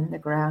going on in the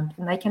ground.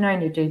 And they can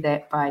only do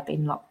that by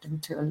being locked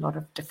into a lot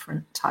of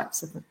different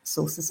types of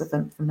sources of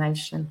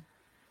information.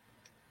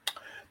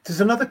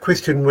 There's another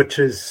question which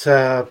is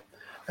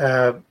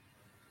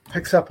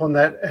picks up on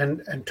that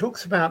and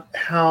talks about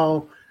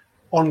how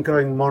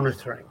ongoing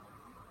monitoring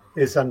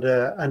is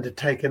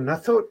undertaken. I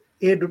thought,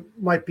 Ed, it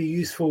might be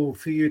useful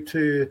for you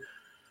to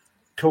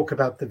talk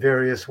about the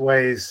various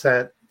ways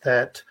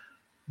that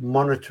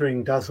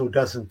monitoring does or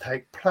doesn't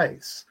take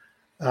place,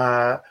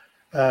 from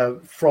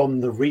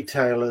the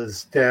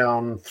retailers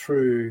down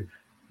through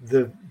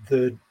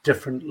the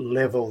different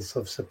levels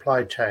of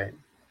supply chain,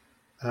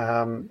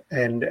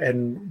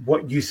 and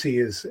what you see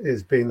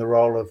as being the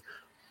role of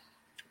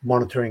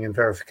monitoring and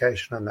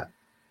verification on that.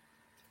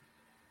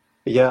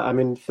 Yeah, I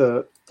mean,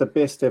 the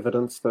best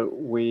evidence that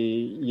we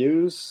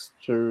use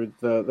through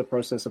the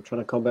process of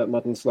trying to combat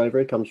modern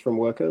slavery comes from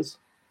workers,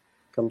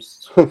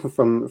 comes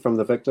from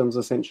the victims,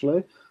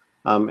 essentially.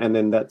 And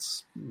then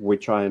we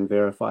try and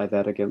verify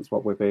that against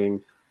what we're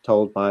being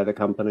told by the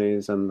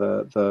companies and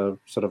the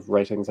sort of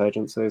ratings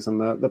agencies and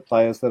the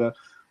players that are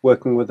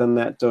working within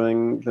that,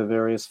 doing the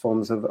various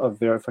forms of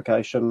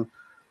verification.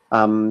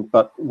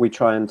 But we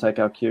try and take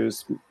our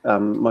cues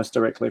most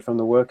directly from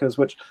the workers,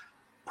 which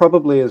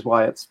probably is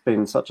why it's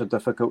been such a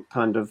difficult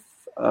kind of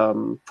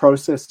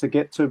process to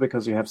get to,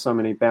 because you have so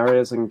many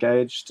barriers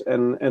engaged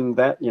in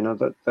that.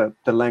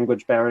 The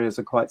language barriers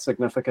are quite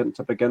significant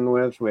to begin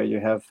with, where you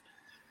have,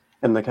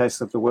 in the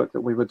case of the work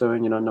that we were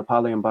doing,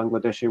 Nepali and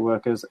Bangladeshi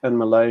workers in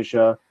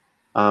Malaysia,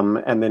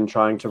 and then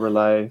trying to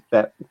relay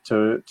that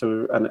to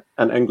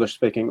an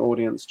English-speaking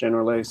audience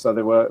generally.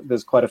 So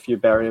there's quite a few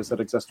barriers that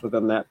exist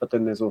within that, but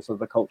then there's also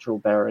the cultural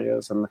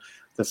barriers and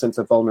the sense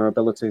of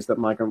vulnerabilities that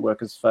migrant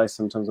workers face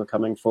in terms of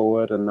coming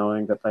forward and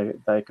knowing that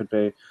they could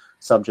be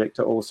subject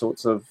to all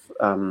sorts of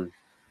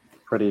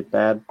pretty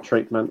bad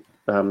treatment.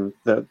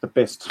 The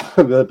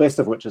best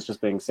of which is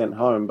just being sent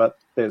home, but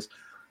there's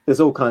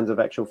all kinds of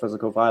actual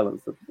physical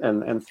violence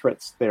and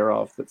threats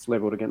thereof that's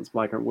leveled against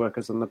migrant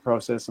workers in the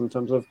process in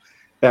terms of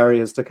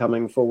barriers to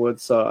coming forward.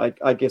 So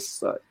I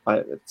guess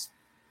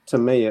to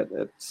me,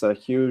 it's a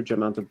huge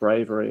amount of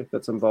bravery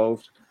that's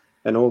involved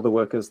in all the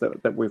workers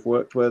that we've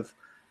worked with.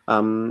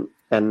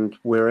 And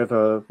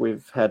wherever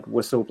we've had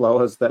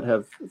whistleblowers that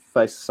have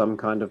faced some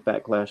kind of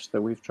backlash,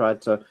 that we've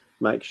tried to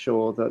make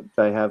sure that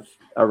they have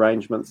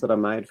arrangements that are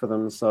made for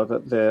them so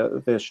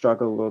that their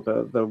struggle or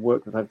the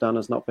work that they've done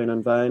has not been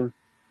in vain.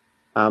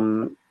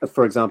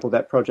 For example,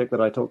 that project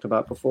that I talked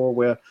about before,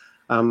 where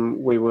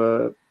we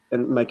were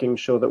making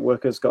sure that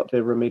workers got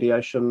their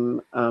remediation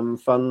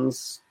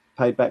funds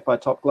paid back by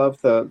Top Glove.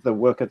 The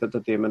worker that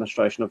did the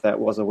administration of that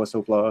was a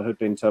whistleblower who'd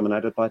been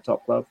terminated by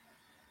Top Glove.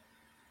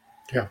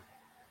 Yeah.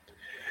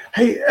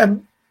 Hey,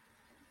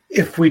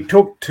 if we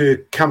talk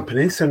to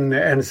companies, and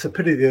it's a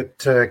pity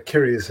that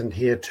Kerry isn't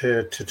here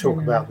to talk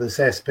about this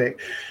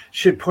aspect,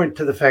 should point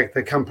to the fact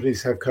that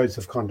companies have codes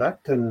of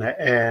conduct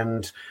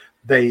and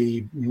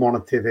they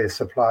monitor their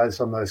suppliers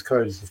on those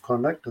codes of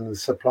conduct, and the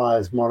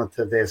suppliers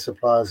monitor their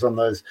suppliers on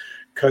those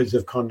codes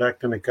of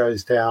conduct, and it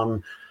goes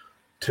down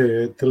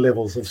to the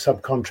levels of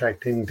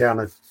subcontracting down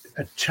a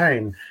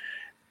chain.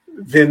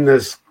 Then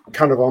there's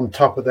kind of on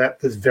top of that,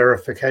 there's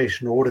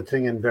verification,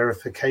 auditing and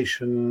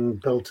verification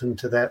built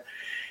into that.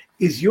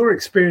 Is your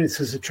experience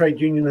as a trade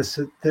unionist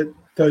that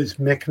those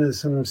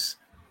mechanisms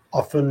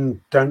often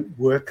don't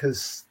work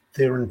as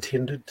they're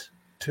intended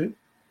to?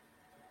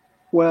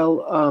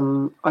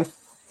 Well, I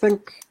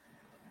think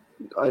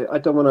I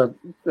don't want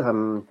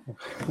to.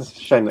 It's a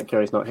shame that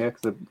Kerry's not here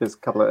because there's a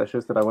couple of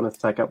issues that I wanted to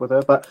take up with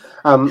her. But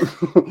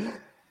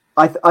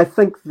I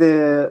think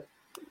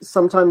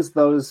sometimes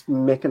those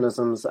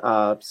mechanisms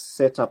are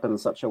set up in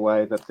such a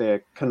way that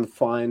they're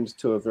confined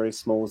to a very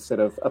small set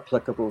of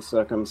applicable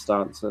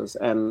circumstances,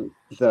 and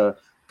the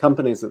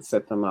companies that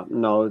set them up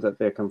know that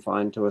they're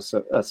confined to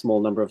a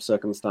small number of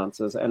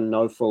circumstances and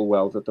know full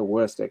well that the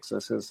worst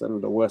excesses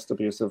and the worst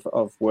abuse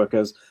of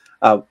workers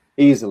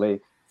easily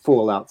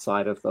fall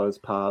outside of those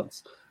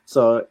paths.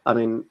 So, I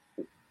mean,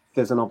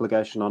 there's an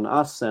obligation on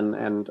us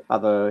and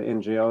other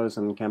NGOs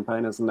and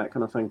campaigners and that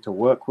kind of thing to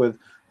work with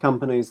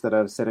companies that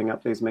are setting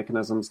up these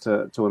mechanisms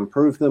to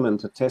improve them and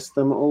to test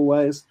them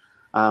always.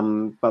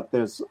 But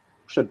there's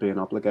should be an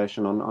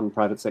obligation on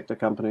private sector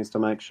companies to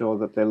make sure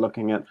that they're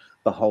looking at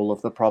the whole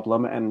of the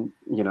problem. And,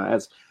 you know,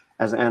 as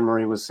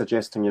Anne-Marie was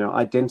suggesting, you know,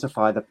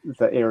 identify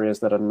the areas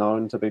that are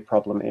known to be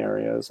problem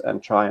areas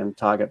and try and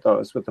target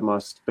those with the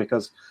most,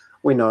 because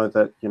we know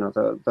that, you know,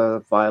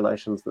 the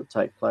violations that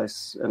take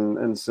place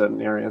in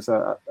certain areas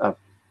are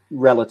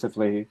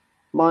relatively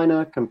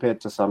minor compared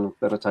to some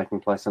that are taking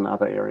place in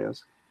other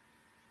areas.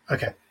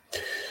 Okay,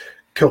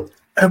 cool.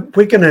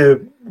 We're going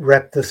to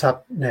wrap this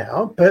up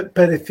now, but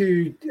if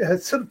you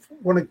sort of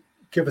want to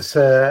give us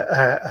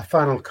a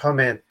final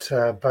comment,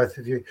 both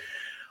of you,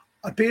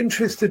 I'd be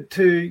interested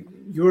to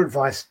your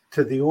advice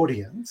to the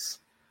audience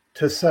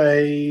to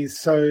say,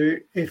 so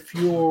if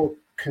you're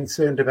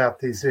concerned about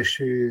these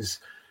issues,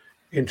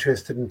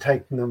 interested in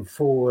taking them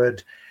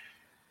forward,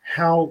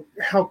 how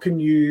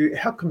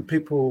can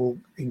people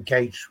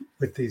engage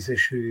with these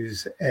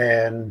issues,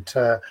 and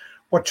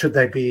what should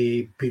they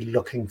be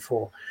looking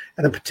for?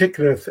 And in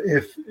particular,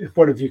 if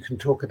one of you can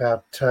talk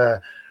about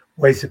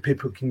ways that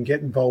people can get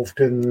involved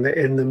in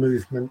the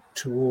movement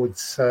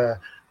towards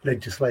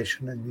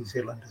legislation in New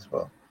Zealand as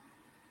well.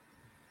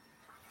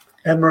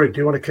 Anne-Marie, do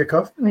you want to kick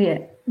off?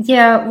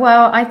 Yeah.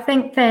 Well, I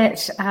think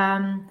that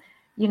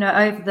you know,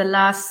 over the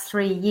last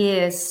 3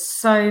 years,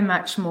 so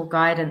much more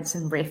guidance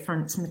and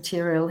reference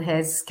material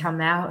has come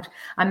out.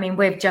 I mean,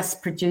 we've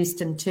just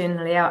produced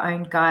internally our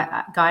own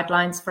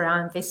guidelines for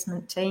our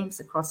investment teams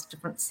across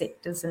different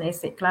sectors and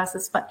asset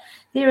classes, but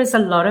there is a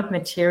lot of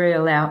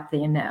material out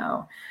there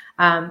now.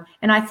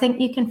 And I think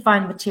you can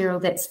find material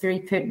that's very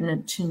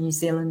pertinent to New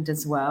Zealand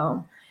as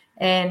well.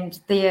 And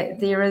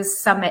there is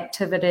some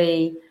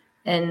activity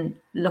in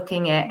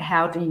looking at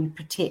how do you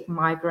protect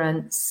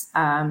migrants,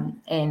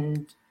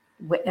 and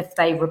if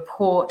they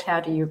report,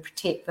 how do you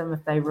protect them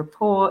if they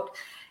report?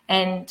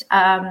 And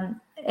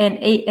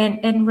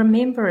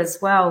remember as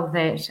well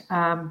that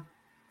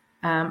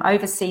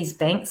overseas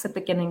banks are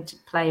beginning to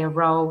play a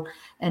role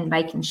in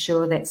making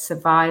sure that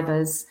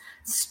survivors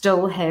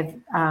still have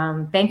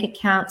bank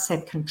accounts,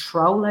 have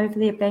control over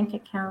their bank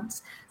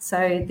accounts.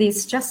 So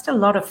there's just a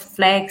lot of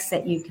flags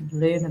that you can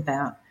learn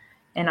about.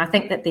 And I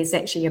think that there's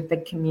actually a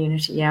big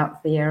community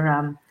out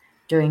there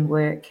doing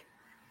work.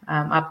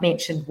 I've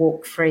mentioned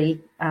Walk Free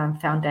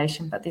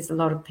Foundation, but there's a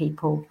lot of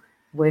people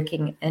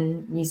working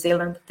in New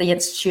Zealand. The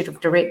Institute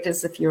of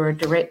Directors, if you're a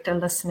director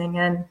listening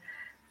in,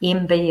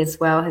 MB as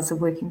well has a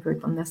working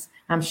group on this.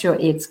 I'm sure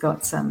Ed's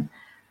got some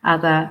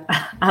other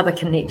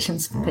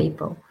connections for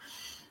people.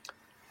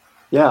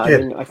 Yeah, I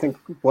mean, I think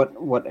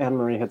what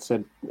Anne-Marie had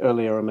said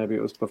earlier, or maybe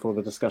it was before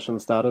the discussion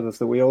started, is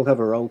that we all have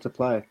a role to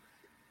play.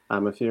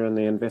 If you're in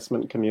the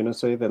investment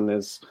community, then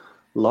there's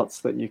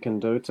lots that you can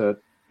do to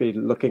be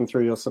looking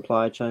through your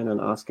supply chain and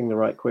asking the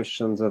right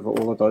questions of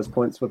all of those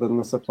points within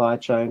the supply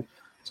chain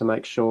to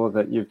make sure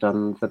that you've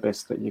done the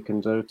best that you can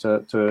do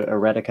to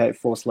eradicate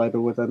forced labor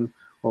within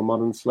or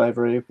modern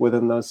slavery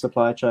within those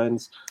supply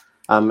chains.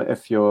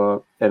 If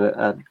you're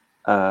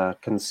a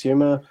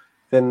consumer,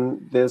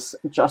 then there's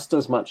just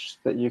as much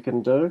that you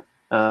can do.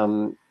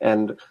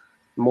 And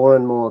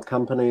more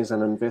companies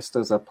and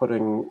investors are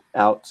putting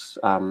out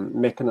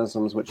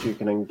mechanisms which you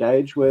can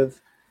engage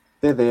with.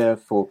 They're there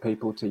for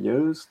people to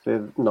use.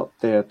 They're not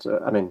there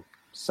to, I mean,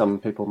 some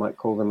people might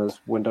call them as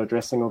window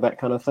dressing or that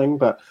kind of thing,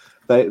 but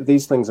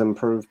these things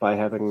improve by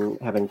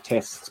having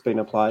tests being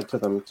applied to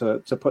them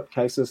to put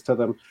cases to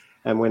them.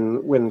 And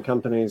when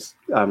companies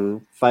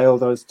fail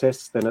those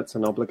tests, then it's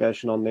an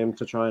obligation on them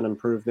to try and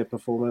improve their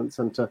performance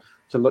and to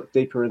look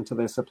deeper into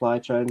their supply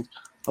chains.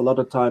 A lot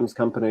of times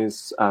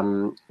companies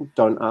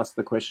don't ask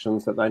the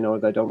questions that they know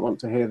they don't want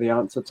to hear the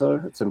answer to.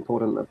 It's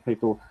important that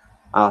people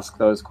ask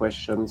those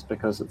questions,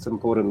 because it's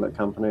important that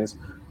companies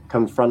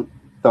confront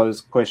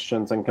those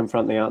questions and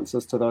confront the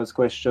answers to those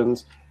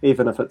questions,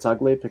 even if it's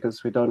ugly,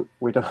 because we don't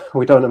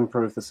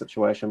improve the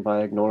situation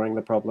by ignoring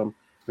the problem.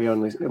 We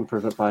only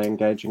improve it by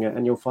engaging it.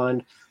 And you'll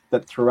find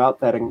that throughout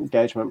that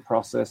engagement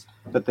process,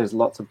 that there's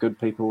lots of good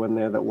people in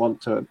there that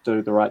want to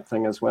do the right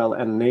thing as well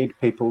and need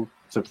people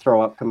to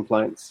throw up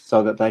complaints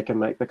so that they can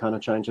make the kind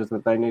of changes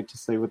that they need to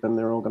see within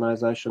their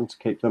organization to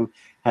keep them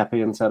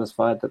happy and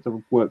satisfied that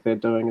the work they're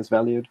doing is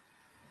valued.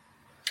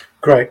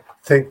 Great.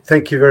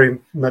 Thank you very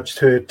much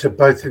to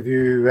both of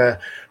you.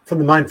 From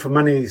the Mindful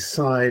Money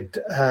side,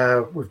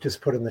 we've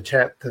just put in the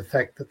chat the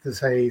fact that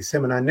there's a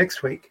seminar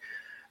next week,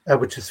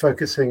 which is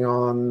focusing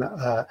on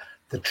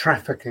the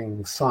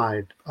trafficking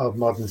side of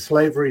modern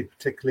slavery,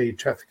 particularly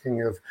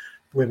trafficking of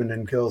women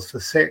and girls for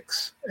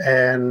sex.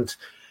 And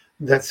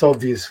that's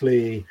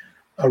obviously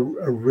a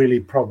really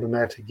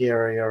problematic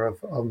area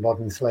of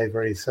modern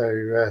slavery.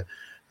 So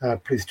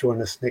please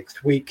join us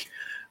next week.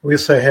 We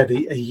also had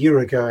a year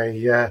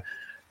ago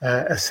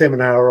a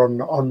seminar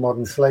on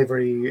modern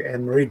slavery,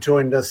 and Marie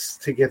joined us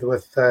together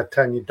with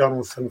Tanya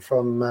Donaldson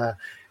from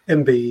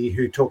MBE,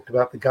 who talked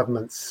about the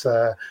government's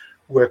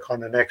work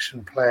on an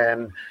action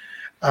plan,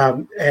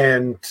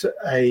 and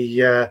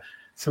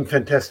some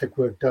fantastic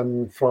work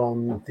done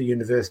from the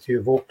University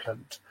of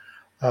Auckland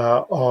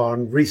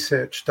on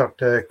research.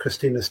 Dr.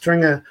 Christina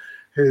Stringer,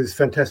 who's a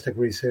fantastic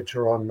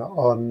researcher on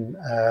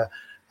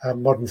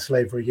modern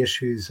slavery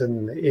issues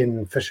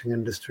in fishing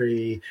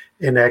industry,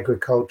 in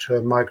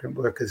agriculture, migrant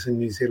workers in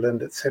New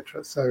Zealand,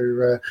 etc.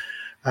 So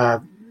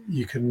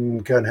you can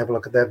go and have a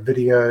look at that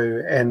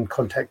video and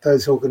contact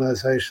those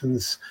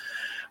organisations.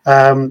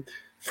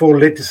 For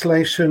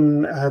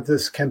legislation,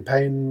 this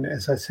campaign,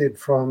 as I said,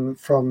 from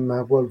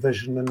World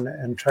Vision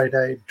and Trade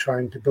Aid,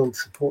 trying to build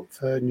support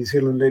for New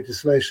Zealand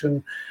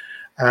legislation.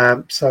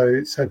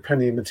 So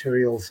plenty of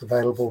materials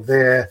available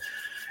there.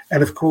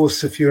 And of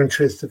course, if you're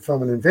interested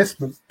from an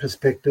investment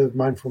perspective,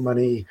 Mindful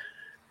Money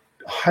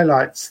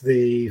highlights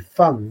the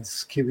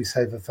funds,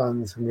 KiwiSaver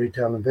funds and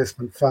retail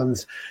investment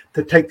funds,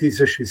 that take these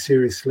issues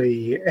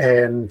seriously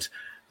and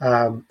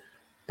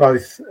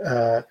both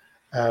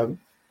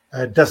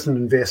doesn't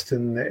invest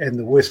in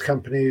the worst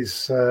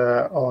companies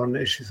on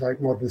issues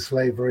like modern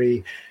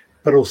slavery,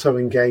 but also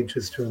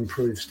engages to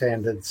improve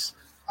standards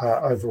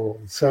overall.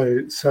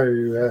 So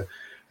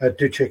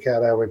do check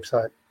out our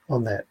website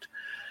on that.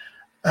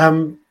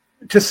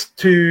 Just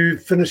to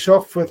finish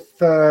off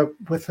with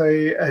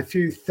a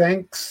few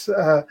thanks,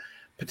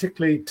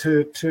 particularly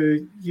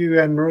to you,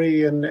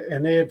 Anne-Marie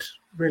and Ed.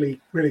 Really,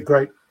 really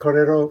great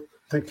kōrero.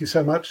 Thank you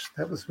so much.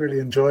 That was really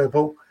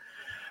enjoyable.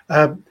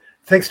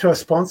 Thanks to our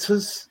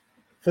sponsors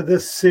for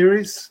this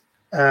series,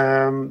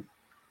 AMP,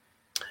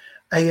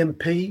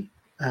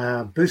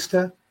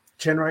 Booster,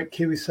 Generate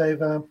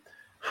KiwiSaver,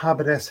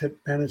 Harvard Asset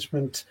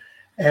Management,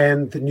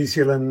 and the New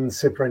Zealand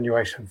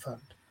Superannuation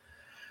Fund.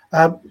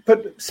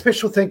 But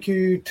special thank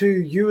you to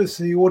you as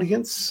the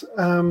audience.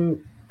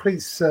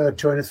 Please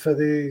join us for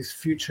these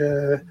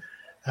future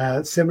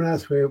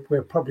seminars.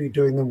 We're probably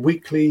doing them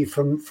weekly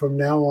from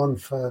now on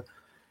for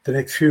the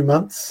next few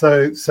months.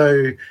 So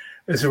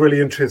there's a really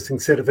interesting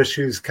set of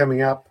issues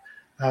coming up.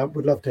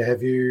 We'd love to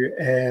have you,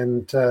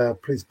 and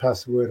please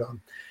pass the word on.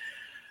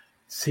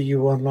 See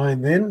you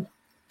online then.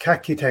 Ka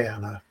kite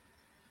ana.